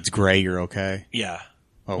your weed's gray, you're okay? yeah.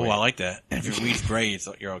 Oh, Oh, wait. I like that. If your weed's gray,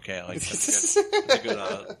 you're okay. I like that. That's a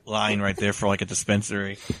good line right there for like a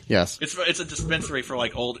dispensary. Yes. It's a dispensary for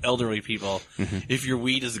like old elderly people. Mm-hmm. If your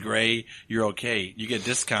weed is gray, you're okay. You get a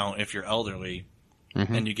discount if you're elderly,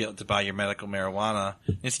 Mm-hmm. and you get to buy your medical marijuana.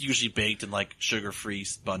 It's usually baked in like sugar-free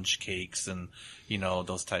sponge cakes and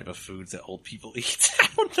those type of foods that old people eat. I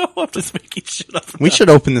don't know. I'm just making shit up. We should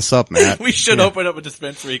open this up, Matt. We should open up a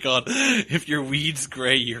dispensary called "If Your Weed's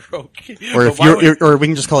Gray, You're Okay." Or But if why would- or we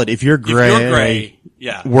can just call it if you're if gray, you're gray,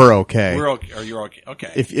 yeah, we're okay. we're okay. Or you're okay.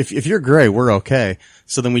 Okay. If you're gray, we're okay.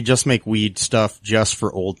 So then we just make weed stuff just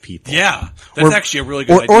for old people. yeah, that's Or- actually a really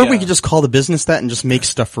good idea. Or we could just call the business that and just make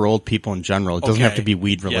stuff for old people in general. It doesn't have Okay. to be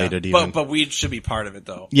weed related yeah. even. But weed should be part of it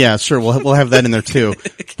though. Yeah, sure. We'll have that in there too.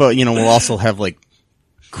 But we'll also have like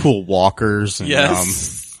cool walkers and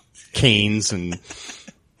Yes. canes and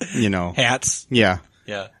Hats. yeah.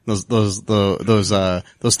 Yeah. Those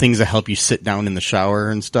things that help you sit down in the shower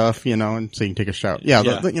and stuff, and so you can take a shower. Yeah,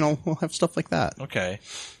 Yeah. we'll have stuff like that. Okay.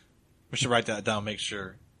 We should write that down. Make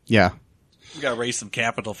sure Yeah. we gotta raise some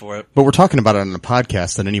capital for it. But we're talking about it on a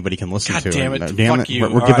podcast that anybody can listen God to. damn it. And, Fuck you.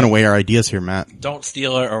 We're All giving right. away our ideas here, Matt. Don't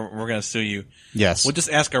steal it, or we're gonna sue you. Yes. We'll just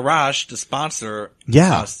ask Arash to sponsor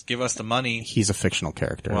Yeah. us, give us the money. He's a fictional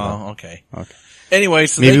character. Well, okay. Okay. Anyway,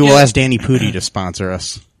 so Maybe they we'll get- ask Danny Pudi to sponsor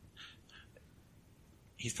us.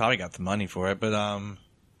 He's probably got the money for it, but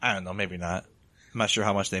I don't know, maybe not. I'm not sure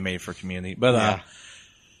how much they made for Community, but Yeah.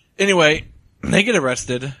 anyway, they get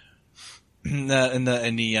arrested.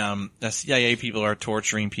 The CIA people are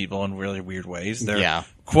torturing people in really weird ways. They're Yeah.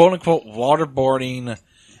 quote unquote waterboarding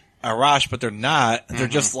Arash, but they're not. They're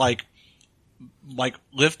just like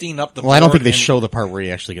lifting up the. Well, I don't think board they and- show the part where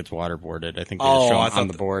he actually gets waterboarded. I think they just Oh, show I him thought on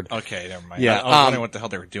the board. Okay, never mind. Yeah, I was wondering what the hell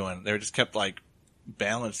they were doing. They just kept like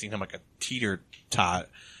balancing him like a teeter tot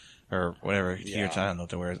or whatever. Teeter tot, I don't know what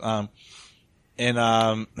the word is.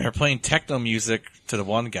 And they're playing techno music to the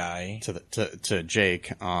one guy. To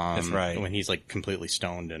Jake. That's right. When he's like completely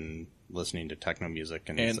stoned and listening to techno music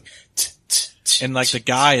and, And- he's And like the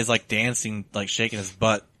guy is like dancing, like shaking his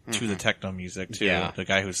butt to the techno music too. Yeah. The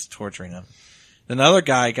guy who's torturing him. Then the other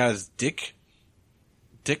guy got his dick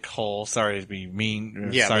hole. Sorry to be mean.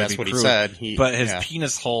 Or Yeah, sorry that's to be what he crude, said. but his yeah.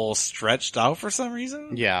 penis hole stretched out for some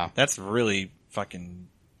reason. Yeah. That's really fucking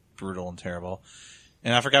brutal and terrible.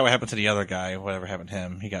 And I forgot what happened to the other guy. Whatever happened to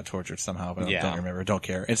him, he got tortured somehow. But I Yeah. don't remember. Don't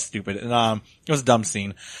care. It's stupid. And it was a dumb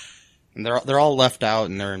scene. And they're all left out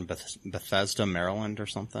and they're in Bethesda, Maryland or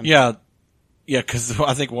something. Yeah, yeah. Because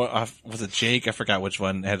I think was it Jake? I forgot which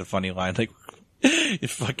one had a funny line. Like, if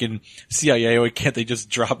fucking CIA, why can't they just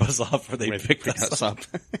drop us off where they picked us up?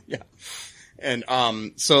 Yeah. And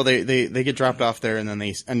so they get dropped off there and then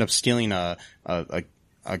they end up stealing a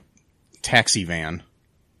taxi van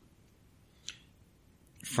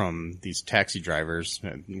from these taxi drivers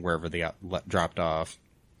wherever they got dropped off.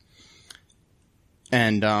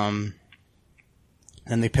 And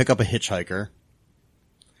they pick up a hitchhiker.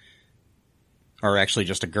 Or actually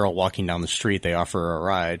just a girl walking down the street. They offer her a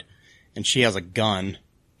ride. And she has a gun.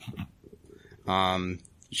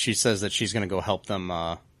 She says that she's going to go help them.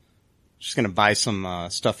 She's going to buy some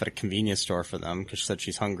stuff at a convenience store for them because she said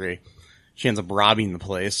she's hungry. She ends up robbing the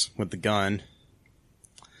place with the gun,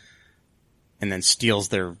 and then steals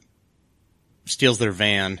their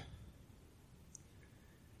van.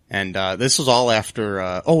 And this was all after.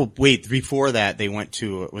 Oh wait, before that they went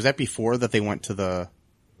to. Was that before that they went to the?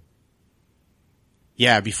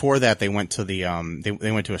 Yeah, before that they went to the.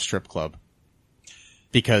 They went to a strip club.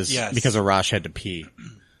 Because Arash had to pee.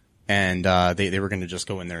 And they were going to just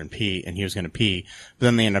go in there and pee, and he was going to pee. But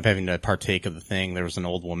then they ended up having to partake of the thing. There was an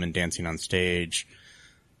old woman dancing on stage.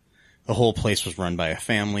 The whole place was run by a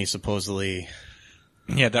family, supposedly.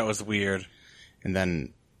 Yeah, that was weird. And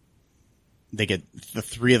then the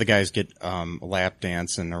three of the guys get a lap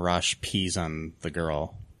dance, and Arash pees on the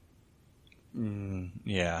girl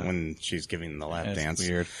Yeah, when she's giving the lap that's dance.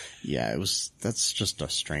 weird. Yeah, that's just a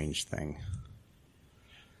strange thing.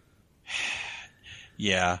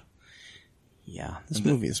 Yeah. Yeah,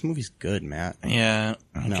 this movie's good, Matt. Yeah.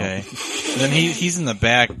 Okay. Then he's in the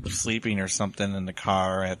back sleeping or something in the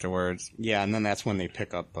car afterwards. Yeah, and then that's when they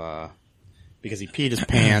pick up, because he peed his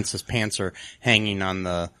pants. His pants are hanging on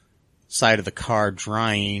the side of the car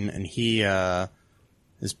drying, and he,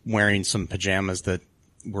 is wearing some pajamas that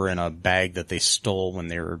were in a bag that they stole when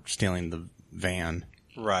they were stealing the van.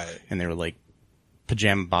 Right. And they were like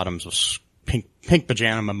pajama bottoms with pink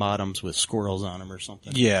pajama bottoms with squirrels on them or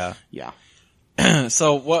something. Yeah. Yeah.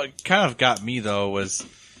 So what kind of got me though was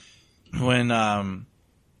when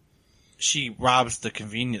she robs the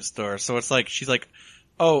convenience store. So it's like she's like,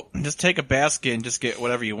 "Oh, just take a basket and just get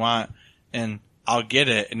whatever you want, and I'll get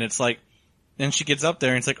it." And it's like, then she gets up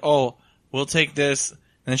there and it's like, "Oh, we'll take this."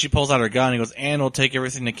 And then she pulls out her gun and goes, "And we'll take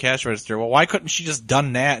everything to cash register." Well, why couldn't she just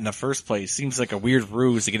done that in the first place? Seems like a weird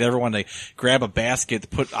ruse to get everyone to grab a basket to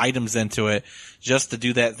put items into it just to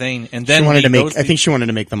do that thing. And then I think she wanted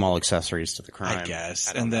to make them all accessories to the crime. I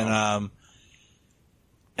guess. And then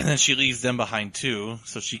she leaves them behind too,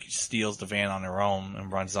 so she steals the van on her own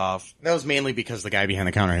and runs off. That was mainly because the guy behind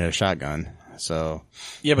the counter had a shotgun. So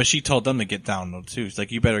yeah, but she told them to get down though too. She's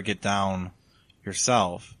like, "You better get down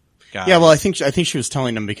yourself." Guys. Yeah, well, I think she was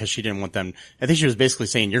telling them because she didn't want them. I think she was basically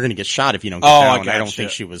saying, "You're going to get shot if you don't get down." I don't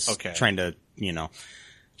think she was trying to,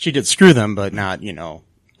 she did screw them, but not,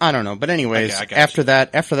 I don't know. But anyways, after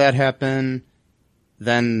that happened,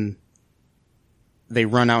 then they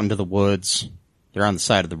run out into the woods. They're on the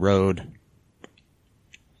side of the road,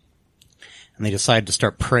 and they decide to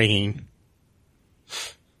start praying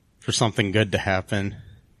for something good to happen.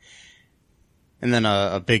 And then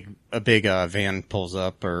a big van pulls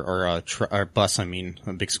up, or a bus, a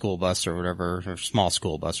big school bus or whatever, or small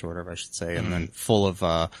school bus or whatever I should say, and then full of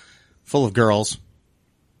girls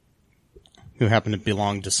who happen to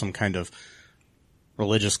belong to some kind of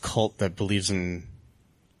religious cult that believes in,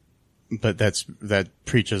 that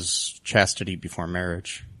preaches chastity before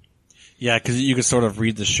marriage. Yeah, because you could sort of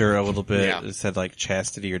read the shirt a little bit. Yeah. It said like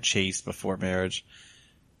chastity or chaste before marriage.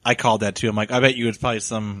 I called that too. I'm like, I bet you it's probably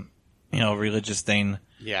some, religious thing.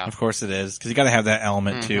 Yeah. Of course it is. Cause you gotta have that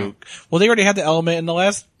element too. Well, they already had the element in the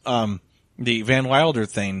last, the Van Wilder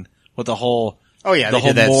thing with the whole, Oh yeah, the they whole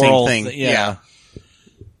did that moral same thing. Yeah.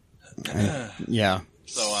 Yeah.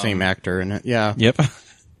 So, same actor in it. Yeah. Yep.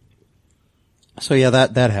 So yeah,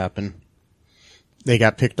 that happened. They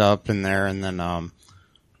got picked up in there, and then,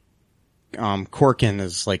 Corkin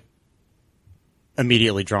is like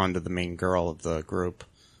immediately drawn to the main girl of the group.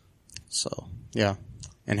 So, yeah.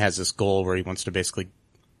 And has this goal where he wants to basically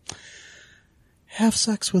have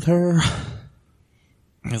sex with her.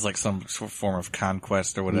 It's like some form of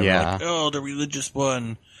conquest or whatever. Yeah. Like, oh, the religious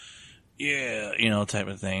one. Yeah, type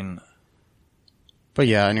of thing. But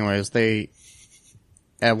yeah, anyways,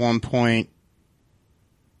 at one point,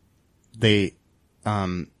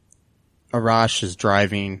 Arash is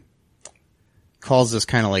driving, calls this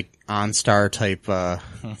kind of like OnStar type,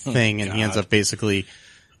 thing, and he ends up basically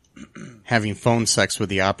having phone sex with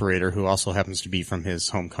the operator, who also happens to be from his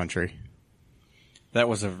home country. That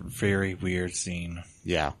was a very weird scene.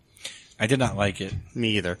 Yeah. I did not like it.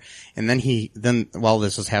 Me either. And then while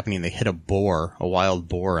this was happening, they hit a wild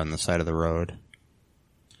boar on the side of the road.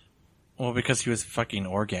 Well, because he was fucking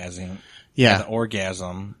orgasming. Yeah. Had an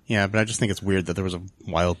orgasm. Yeah, but I just think it's weird that there was a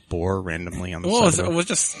wild boar randomly on the side of the road. It was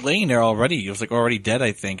just laying there already. It was like already dead,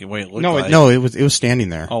 I think, the way it looked like. No, it was standing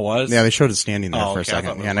there. Oh, it was? Yeah, they showed it standing there for a okay,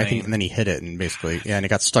 second. Yeah, and I think, and then he hit it and basically, and it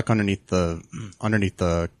got stuck underneath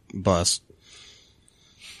the bus.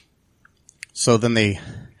 So then they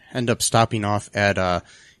end up stopping off at,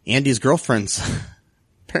 Andy's girlfriend's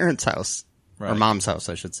parents' house. Right. Or mom's house,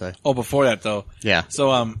 I should say. Oh, before that though. Yeah.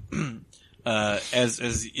 So, as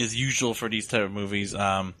is usual for these type of movies,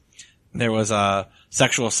 there was a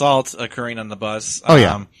sexual assault occurring on the bus. Oh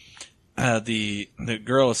yeah. The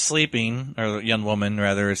girl is sleeping, or the young woman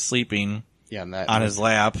rather is sleeping. Yeah, on his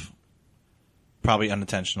lap, probably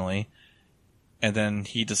unintentionally, and then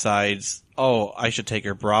he decides, oh, I should take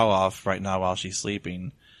her bra off right now while she's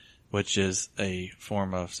sleeping, which is a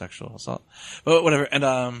form of sexual assault. But whatever, and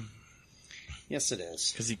yes, it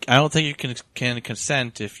is. Because I don't think you can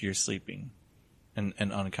consent if you're sleeping and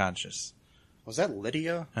unconscious. Was that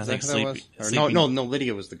Lydia? I think No,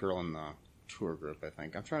 Lydia was the girl in the tour group, I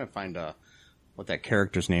think. I'm trying to find what that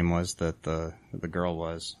character's name was that the girl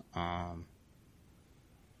was.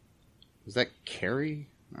 Was that Carrie?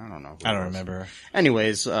 I don't know. I don't remember.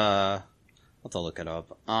 Anyways, I'll have to look it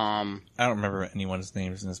up. I don't remember anyone's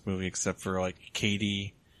names in this movie except for like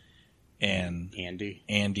Katie and Andy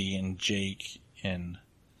and Jake and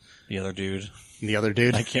the other dude. The other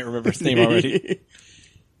dude? I can't remember his name already.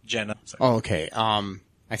 Jenna. Sorry. Oh, okay.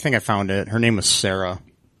 I think I found it. Her name was Sarah.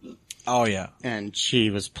 Oh yeah. And she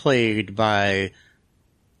was played by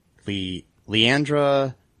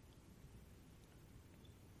Leandra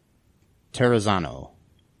Terrazano.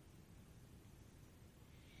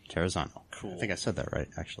 Cool. I think I said that right,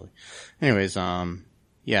 actually. Anyways,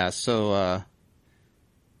 yeah, so,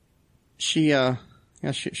 she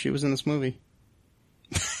was in this movie.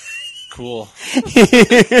 Cool.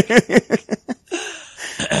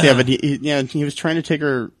 Yeah, but he was trying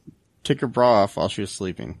to take her bra off while she was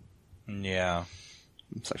sleeping. Yeah.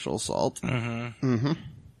 Sexual assault. Mm-hmm.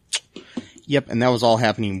 Yep, and that was all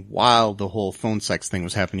happening while the whole phone sex thing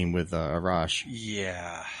was happening with Yeah.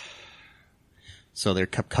 Arash. So they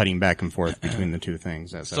kept cutting back and forth between the two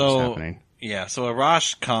things as that was happening. Yeah, so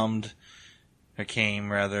Arash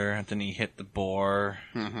came, and then he hit the boar,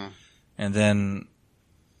 and then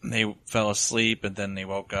they fell asleep, and then they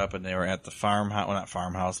woke up, and they were at the farmhouse. Well, not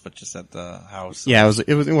farmhouse, but just at the house. Yeah,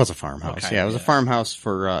 it was a farmhouse. Okay, yeah, it was a farmhouse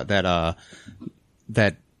for that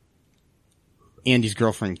Andy's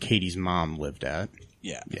girlfriend Katie's mom lived at.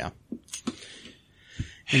 Yeah. Yeah.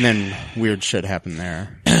 And then weird shit happened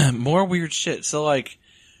there. More weird shit. So, like,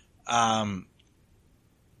 Andy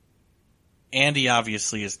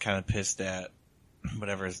obviously is kind of pissed at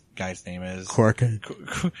whatever his guy's name is. Corkin.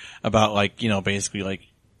 About, like, basically, like,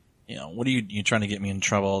 what are you trying to get me in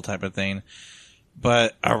trouble type of thing.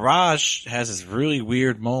 But Arash has this really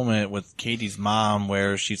weird moment with Katie's mom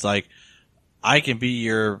where she's like, I can be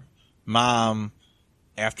your mom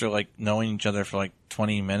after, like, knowing each other for, like,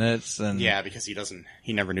 20 minutes. And yeah, because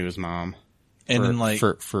he never knew his mom. And then, like,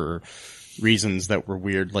 for reasons that were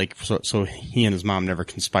weird, like, so he and his mom never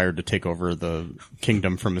conspired to take over the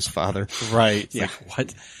kingdom from his father. Right. It's Yeah. like,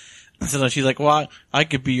 what? So then she's like, well, I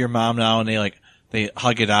could be your mom now. And they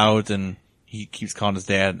hug it out, and he keeps calling his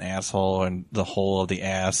dad an asshole and the hole of the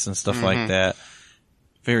ass and stuff like that.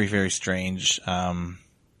 Very, very strange.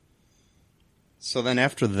 So then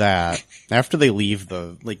after that, after they leave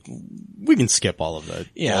we can skip all of that.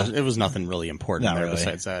 Yeah. It was nothing really important Not there really.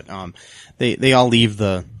 besides that. They all leave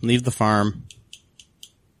the farm.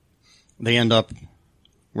 They end up,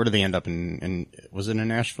 where did they end up in, was it in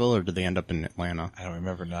Nashville or did they end up in Atlanta? I don't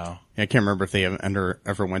remember now. I can't remember if they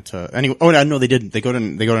ever went to any. Oh no, they didn't. They go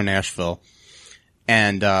to Nashville,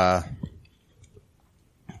 and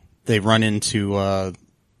they run into the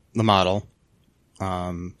model.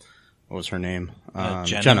 What was her name?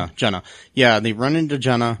 Jenna. Jenna. Yeah, they run into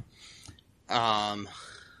Jenna.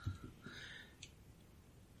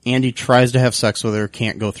 Andy tries to have sex with her,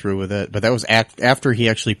 can't go through with it, but that was after he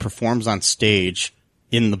actually performs on stage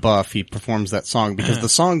in the Buff. He performs that song because the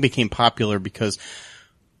song became popular because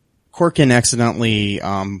Corkin accidentally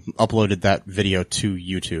uploaded that video to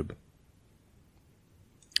YouTube.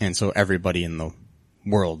 And so everybody in the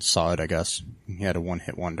world saw it, I guess. He had a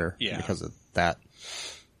one-hit wonder because of that.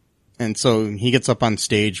 And so he gets up on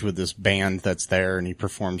stage with this band that's there and he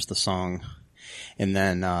performs the song. And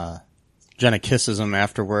then Jenna kisses him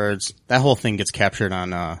afterwards. That whole thing gets captured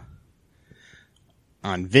on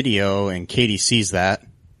video, and Katie sees that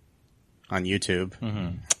on YouTube.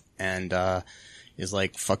 Mm-hmm. And is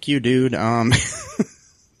like, fuck you, dude. And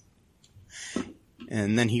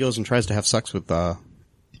then he goes and tries to have sex with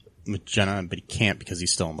Jenna, but he can't because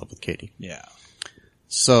he's still in love with Katie. Yeah.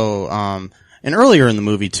 So, and earlier in the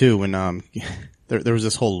movie too, when there was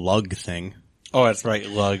this whole lug thing. Oh, that's right,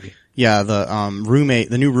 lug. Yeah,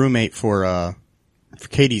 the new roommate for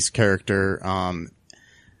Katie's character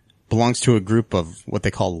belongs to a group of what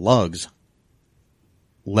they call lugs.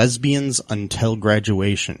 Lesbians until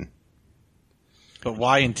graduation. But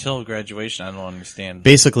why until graduation? I don't understand.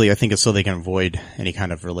 Basically, I think it's so they can avoid any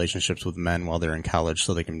kind of relationships with men while they're in college,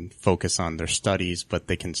 so they can focus on their studies, but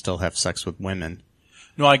they can still have sex with women.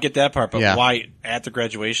 No, I get that part, but Yeah. why after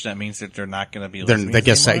graduation? That means that they're not going to be They're, lesbians I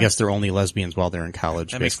guess anymore? they're only lesbians while they're in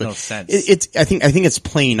college. That basically. makes no sense. I think it's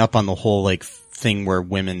playing up on the whole like thing where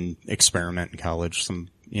women experiment in college, some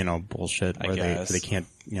bullshit I where guess. they can't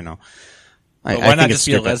But why not just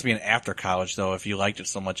be a lesbian after college, though, if you liked it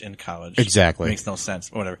so much in college? Exactly. It makes no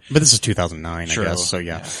sense. Whatever. But this is 2009, True. I guess. So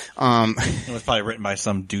yeah. It was probably written by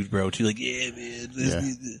some dude bro, too. Like, yeah,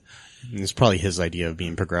 man. It's probably his idea of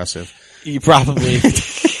being progressive. You probably.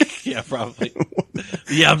 Yeah, probably.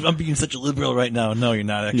 Yeah, I'm being such a liberal right now. No, you're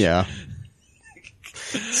not actually. Yeah.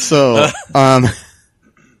 So,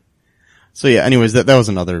 so yeah, anyways, that was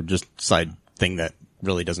another just side thing that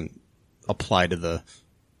really doesn't apply to the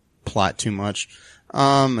plot too much,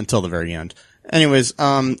 until the very end. Anyways,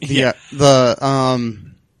 so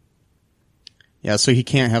he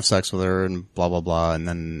can't have sex with her and blah, blah, blah. And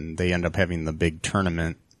then they end up having the big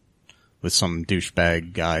tournament with some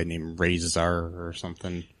douchebag guy named Razor or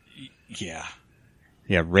something. Yeah.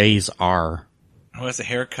 Yeah, Razor. Who has a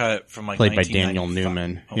haircut from like Played by Daniel 1995.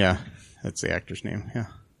 Newman. Oh. Yeah, that's the actor's name. Yeah.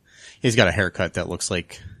 He's got a haircut that looks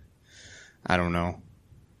like, I don't know.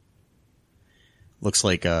 Looks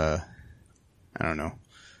like I don't know.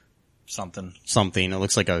 Something. It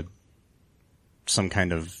looks like some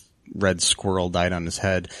kind of red squirrel died on his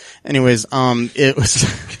head. Anyways, it was,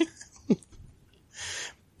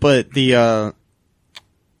 but yeah,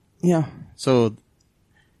 so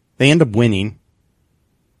they end up winning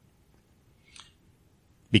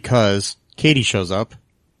because Katie shows up.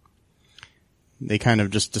 They kind of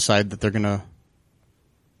just decide that they're gonna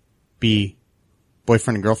be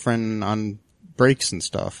boyfriend and girlfriend on breaks and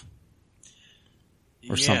stuff.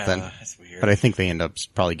 Or something. That's weird. But I think they end up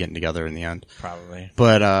probably getting together in the end. Probably.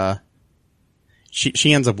 But,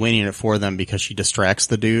 she ends up winning it for them because she distracts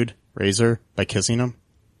the dude, Razor, by kissing him.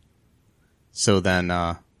 So then,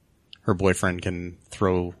 her boyfriend can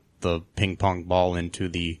throw the ping pong ball into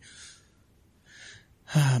the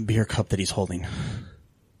beer cup that he's holding.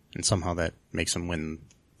 And somehow that makes him win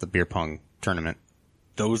the beer pong tournament.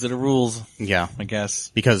 Those are the rules, Yeah. I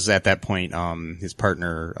guess. Because at that point, his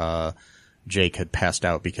partner, Jake had passed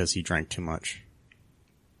out because he drank too much.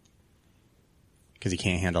 Because he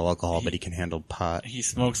can't handle alcohol, but he can handle pot. He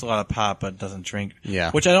smokes a lot of pot, but doesn't drink. Yeah.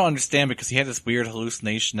 Which I don't understand because he had this weird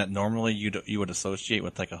hallucination that normally you would associate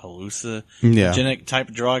with like a hallucinogenic type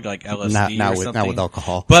of drug, like LSD or something. Not with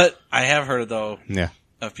alcohol. But I have heard though Yeah.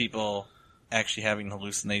 of people actually having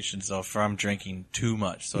hallucinations though from drinking too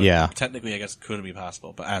much. So Yeah. technically, I guess it could be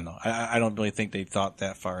possible, but I don't know. I don't really think they thought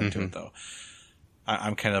that far into it though.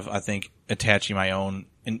 I'm kind of, I think, attaching my own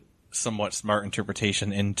somewhat smart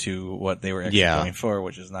interpretation into what they were actually going for,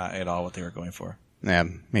 which is not at all what they were going for. Yeah,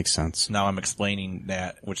 makes sense. Now I'm explaining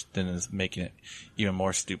that, which then is making it even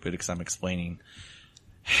more stupid because I'm explaining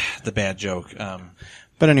the bad joke.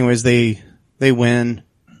 But anyways, they win.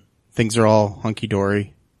 Things are all hunky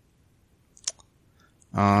dory.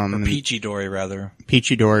 Or peachy dory, rather,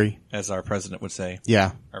 Peachy dory. as our president would say.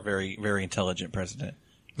 Yeah. Our very, very intelligent president.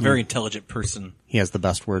 Very intelligent person. He has the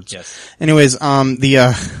best words. Yes. Anyways, don't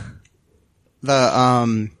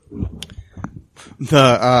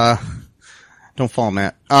fall,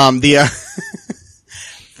 Matt.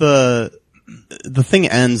 The thing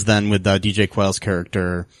ends then with DJ Quayle's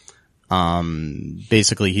character.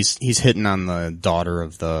 Basically he's hitting on the daughter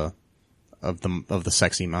of the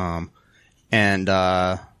sexy mom. And,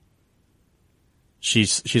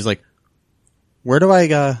 she's like, where do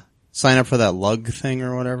I, sign up for that lug thing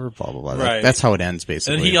or whatever? Blah, blah, blah. Right. That's how it ends,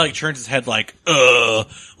 basically. And then he like turns his head like,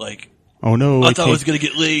 like, oh no. I thought I was gonna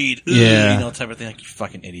get laid. Yeah. You know, type of thing. Like, you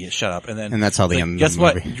fucking idiot, shut up. And that's how they like, end the guess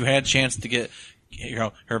what? movie. You had a chance to get,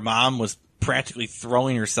 her mom was practically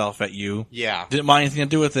throwing herself at you. Yeah. Didn't want anything to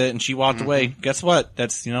do with it, and she walked away. Guess what?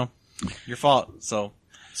 That's, your fault. So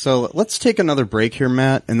let's take another break here,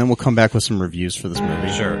 Matt, and then we'll come back with some reviews for this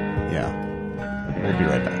movie. sure. Yeah. We'll be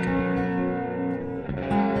right back.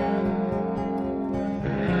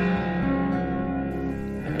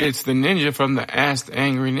 It's the ninja from the Ask the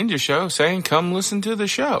Angry Ninja Show saying, come listen to the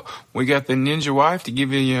show. We got the ninja wife to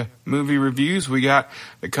give you your movie reviews. We got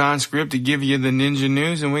the conscript to give you the ninja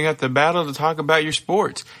news. And we got the battle to talk about your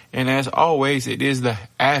sports. And as always, it is the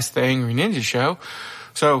Ask the Angry Ninja Show.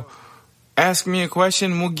 So ask me a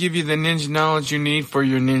question. We'll give you the ninja knowledge you need for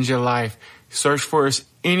your ninja life. Search for us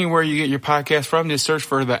anywhere you get your podcast from. Just search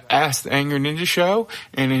for the Ask the Angry Ninja Show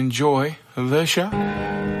and enjoy the show.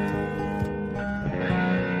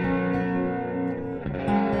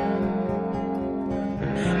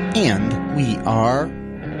 And we are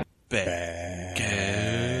Back.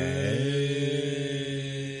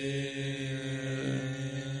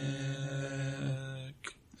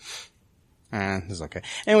 this is okay.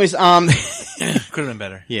 Anyways, Could have been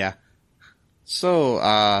better. yeah. So,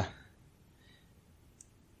 from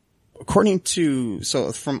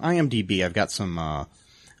IMDb, I've got some,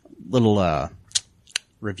 little,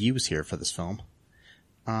 reviews here for this film.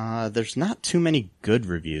 There's not too many good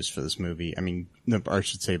reviews for this movie. I mean, I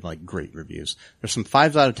should say like great reviews. There's some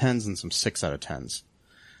 5s out of 10s and some 6 out of 10s.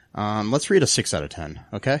 Let's read a 6 out of 10,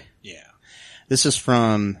 okay? Yeah. This is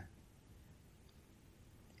from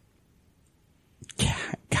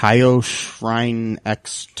Kaio Shrine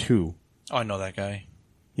X2. Oh, I know that guy.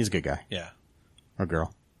 He's a good guy. Yeah. Or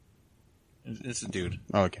girl. It's a dude.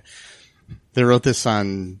 Oh, okay. They wrote this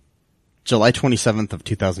on July 27th of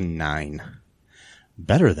 2009.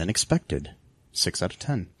 Better than expected. 6 out of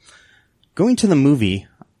 10. Going to the movie,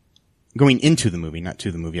 going into the movie, not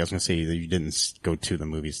to the movie. I was going to say that you didn't go to the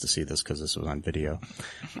movies to see this because this was on video.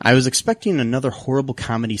 I was expecting another horrible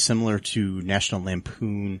comedy similar to National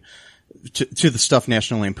Lampoon, to the stuff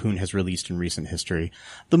National Lampoon has released in recent history.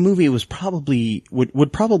 The movie was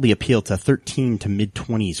would probably appeal to 13 to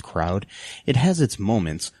mid-20s crowd. It has its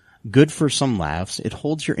moments. Good for some laughs. It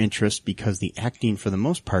holds your interest because the acting for the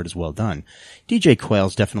most part is well done. DJ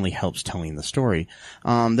Quayles definitely helps telling the story.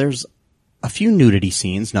 There's a few nudity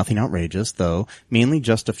scenes, nothing outrageous, though, mainly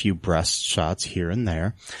just a few breast shots here and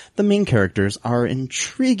there. The main characters are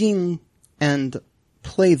intriguing and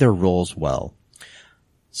play their roles well.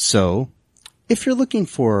 So, if you're looking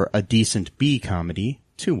for a decent B comedy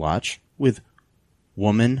to watch with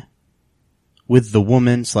the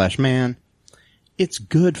woman/man, it's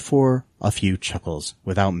good for a few chuckles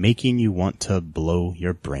without making you want to blow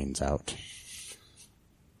your brains out.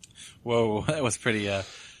 Whoa, that was pretty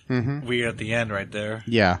weird at the end right there.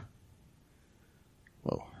 Yeah.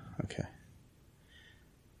 Whoa, okay.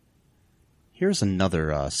 Here's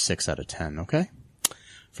another 6 out of 10, okay?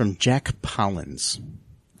 From Jack Pollins.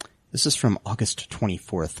 This is from August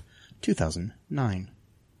 24th, 2009.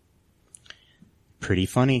 Pretty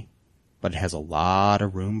funny, but it has a lot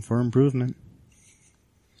of room for improvement.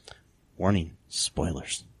 Warning,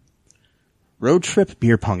 spoilers. Road Trip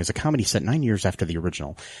Beer Pong is a comedy set 9 years after the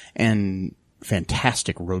original, and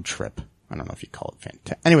fantastic road trip. I don't know if you call it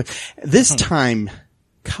fantastic. Anyway, this time,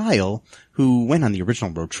 Kyle, who went on the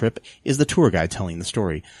original road trip, is the tour guide telling the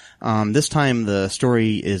story. This time the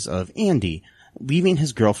story is of Andy leaving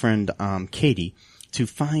his girlfriend, Katie, to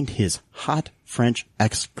find his hot French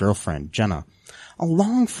ex-girlfriend, Jenna.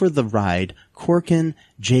 Along for the ride, Corkin,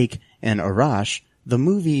 Jake, and Arash. The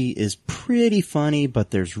movie is pretty funny,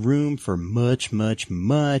 but there's room for much, much,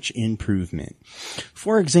 much improvement.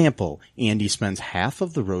 For example, Andy spends half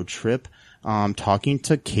of the road trip talking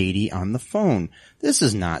to Katie on the phone. This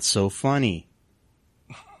is not so funny.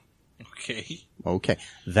 Okay.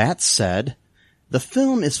 That said, the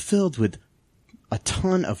film is filled with a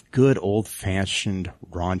ton of good old-fashioned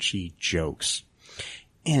raunchy jokes.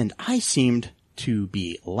 And I seemed to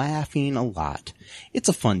be laughing a lot. It's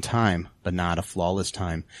a fun time, but not a flawless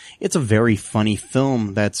time. It's a very funny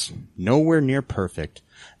film that's nowhere near perfect.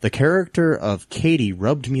 The character of Katie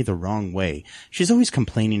rubbed me the wrong way. She's always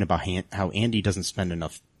complaining about how Andy doesn't spend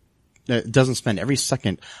every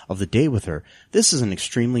second of the day with her. This is an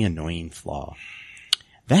extremely annoying flaw.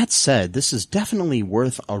 That said, this is definitely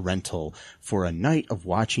worth a rental for a night of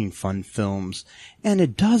watching fun films, and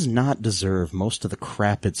it does not deserve most of the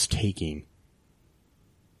crap it's taking.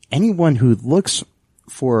 Anyone who looks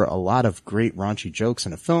for a lot of great raunchy jokes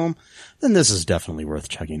in a film, then this is definitely worth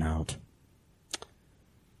checking out.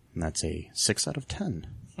 And that's a 6 out of 10.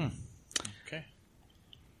 Okay.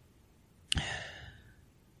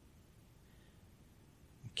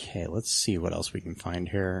 Okay, let's see what else we can find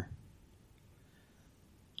here.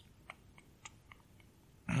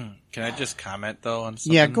 Can I just comment, though, on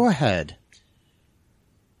something? Yeah, go ahead.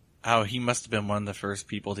 How he must have been one of the first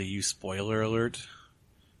people to use spoiler alert.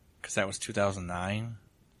 Because that was 2009.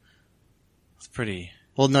 It's pretty...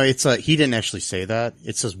 Well, no, it's he didn't actually say that.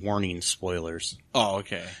 It says warning spoilers. Oh,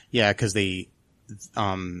 okay. Yeah, because the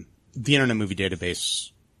Internet Movie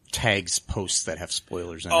Database tags posts that have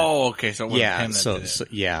spoilers in it. Oh, okay. So it wasn't him that did it. So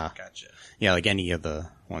yeah. Gotcha. Yeah, like any of the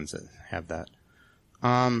ones that have that.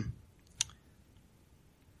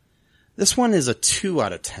 This one is a 2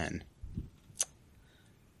 out of 10.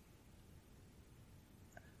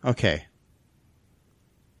 Okay.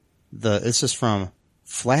 This is from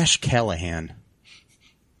Flash Callahan.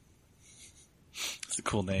 It's a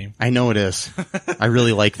cool name. I know it is. I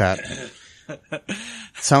really like that.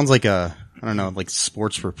 Sounds like I don't know, like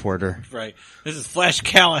sports reporter. Right. This is Flash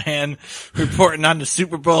Callahan reporting on the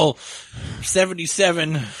Super Bowl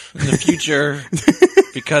 77 in the future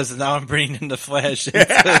because now I'm bringing in the Flash.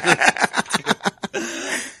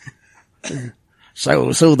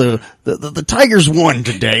 So the Tigers won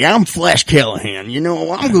today. I'm Flash Callahan. You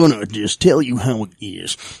know, I'm gonna just tell you how it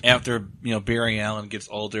is. After, Barry Allen gets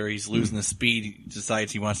older, he's losing his speed. He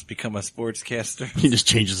decides he wants to become a sportscaster. He just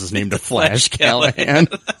changes his name to Flash Callahan.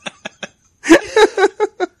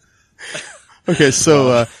 Okay,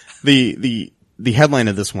 so the headline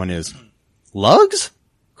of this one is Lugs?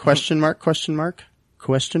 Question mark.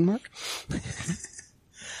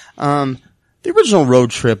 The original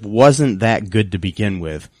road trip wasn't that good to begin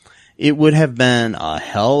with. It would have been a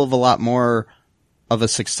hell of a lot more of a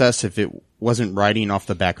success if it wasn't riding off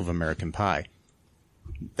the back of American Pie.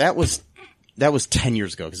 That was 10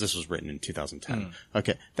 years ago, because this was written in 2010.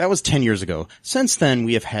 Okay, that was 10 years ago. Since then,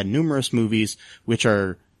 we have had numerous movies which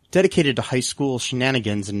are dedicated to high school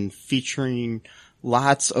shenanigans and featuring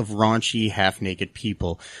lots of raunchy, half-naked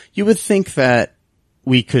people. You would think that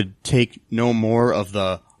we could take no more of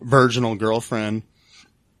the virginal girlfriend,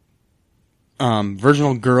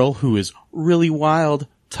 virginal girl who is really wild,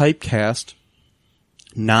 typecast,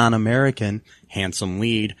 non-American, handsome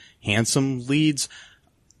leads,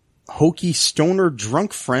 hokey stoner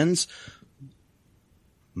drunk friends,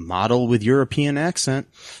 model with European accent.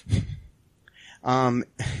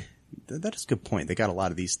 That is a good point. They got a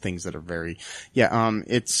lot of these things that are very,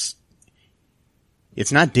 it's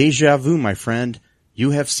not deja vu, my friend.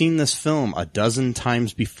 You have seen this film a dozen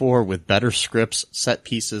times before with better scripts, set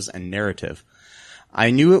pieces, and narrative.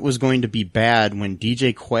 I knew it was going to be bad when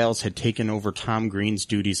DJ Quayles had taken over Tom Green's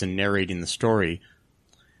duties in narrating the story.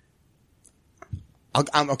 I'm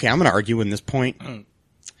going to argue in this point.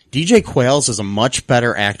 DJ Quayles is a much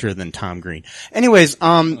better actor than Tom Green. Anyways,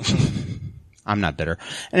 I'm not bitter.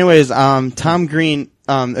 Anyways, Tom Green,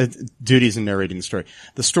 duties in narrating the story.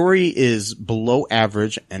 The story is below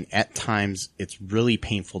average, and at times it's really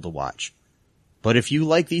painful to watch. But if you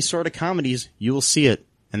like these sort of comedies, you will see it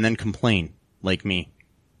and then complain, like me.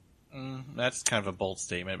 That's kind of a bold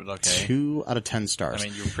statement, but okay. 2 out of 10 stars. I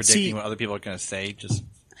mean, you're predicting what other people are going to say. Just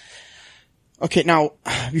okay. Now,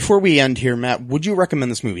 before we end here, Matt, would you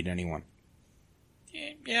recommend this movie to anyone?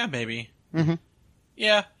 Yeah, maybe. Mm-hmm.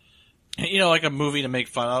 Yeah. Like a movie to make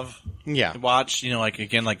fun of. Yeah. To watch,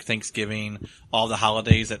 like Thanksgiving, all the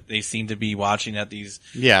holidays that they seem to be watching at these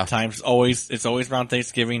times. It's always around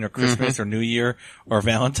Thanksgiving or Christmas or New Year or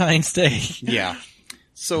Valentine's Day. Yeah.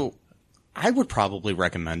 So I would probably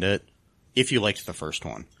recommend it if you liked the first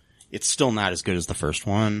one. It's still not as good as the first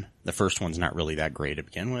one. The first one's not really that great to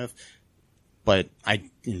begin with, but I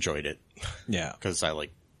enjoyed it. Yeah. Because I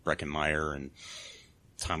like Breckenmeyer and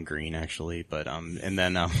Tom Green, actually. But,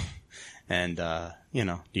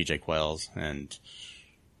 DJ Quayles and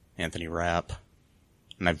Anthony Rapp.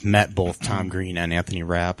 And I've met both Tom Green and Anthony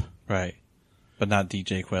Rapp. Right. But not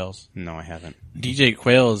DJ Quayles. No, I haven't. DJ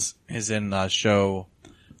Quayles is in a show,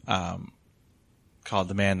 called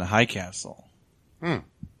The Man in the High Castle.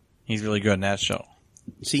 He's really good in that show.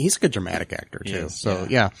 See, he's a good dramatic actor too. Is, so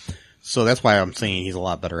yeah. So that's why I'm saying he's a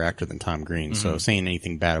lot better actor than Tom Green. So saying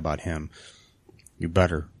anything bad about him, you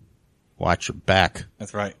better watch your back.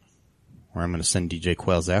 That's right. Or I'm going to send DJ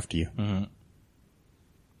Quayles after you. Mm-hmm. And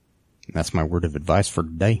that's my word of advice for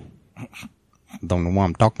today. Don't know why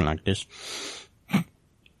I'm talking like this.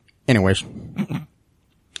 Anyways.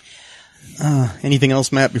 Anything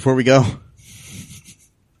else, Matt, before we go?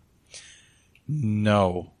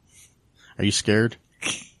 No. Are you scared?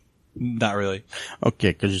 Not really.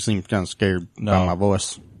 Okay, because you seem kind of scared by my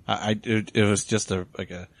voice. It was just a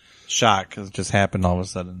shock because it just happened all of a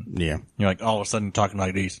sudden. Yeah. You're like all of a sudden talking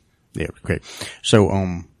like these. Yeah, okay.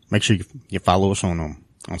 So, make sure you follow us on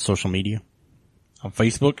social media. On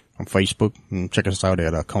Facebook? On Facebook. And check us out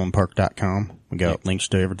at, cullenpark.com. We got links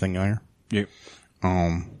to everything there. Yep.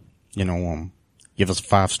 Give us a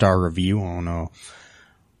 5-star review on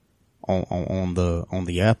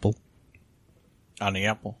the Apple. On the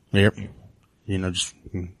Apple. Yep. Just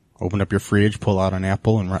open up your fridge, pull out an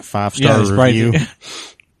apple, and write 5-star review. Right.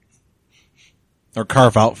 Or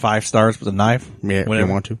carve out 5 stars with a knife. Yeah, if you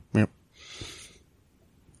want to. Yep.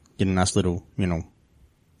 Get a nice little,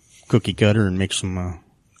 cookie cutter and make some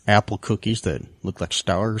apple cookies that look like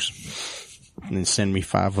stars. And then send me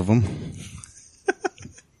 5 of them.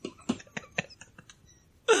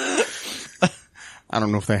 I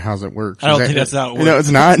don't know if how's it works. I don't think that's how it works. No,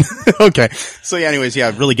 it's not? Okay. So yeah, anyways,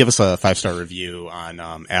 really give us a 5-star review on,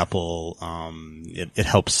 Apple. It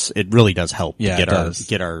helps. It really does help to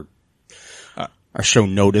get our show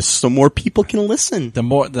noticed so more people can listen.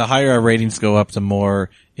 The higher our ratings go up, the more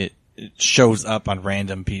it shows up on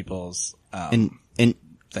random people's, and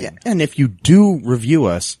if you do review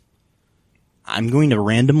us, I'm going to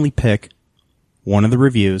randomly pick one of the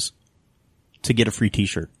reviews to get a free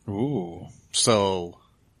t-shirt. Ooh. So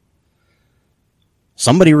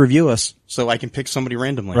somebody review us so I can pick somebody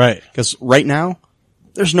randomly. Right. Because right now,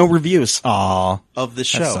 there's no reviews of the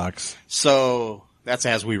show. That sucks. So that's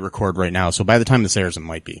as we record right now. So by the time this airs, it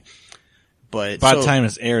might be. But by the time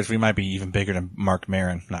this airs, we might be even bigger than Mark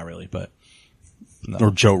Maron. Not really, but no.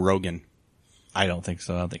 Or Joe Rogan. I don't think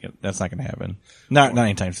so. I don't think that's not going to happen. Not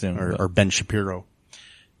anytime soon. Or Ben Shapiro.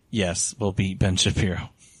 Yes, we'll beat Ben Shapiro.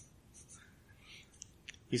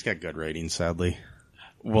 He's got good ratings, sadly.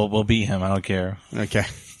 We'll beat him. I don't care. Okay.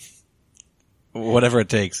 Whatever it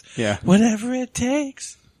takes. Yeah. Whatever it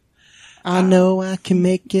takes. I know I can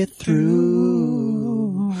make it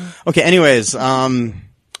through. Okay, anyways,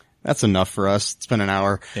 that's enough for us. It's been an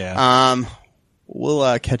hour. Yeah.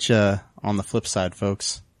 We'll catch you on the flip side,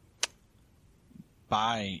 folks.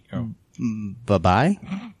 Bye. Oh. Bye-bye?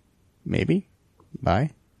 Maybe?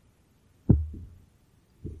 Bye?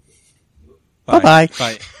 Bye-bye.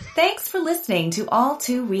 Bye. Thanks for listening to All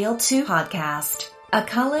Too Real 2 podcast, a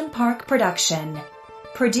Cullen Park production.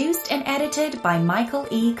 Produced and edited by Michael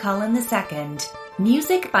E. Cullen II.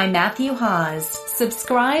 Music by Matthew Hawes.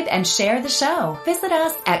 Subscribe and share the show. Visit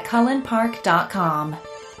us at cullenpark.com.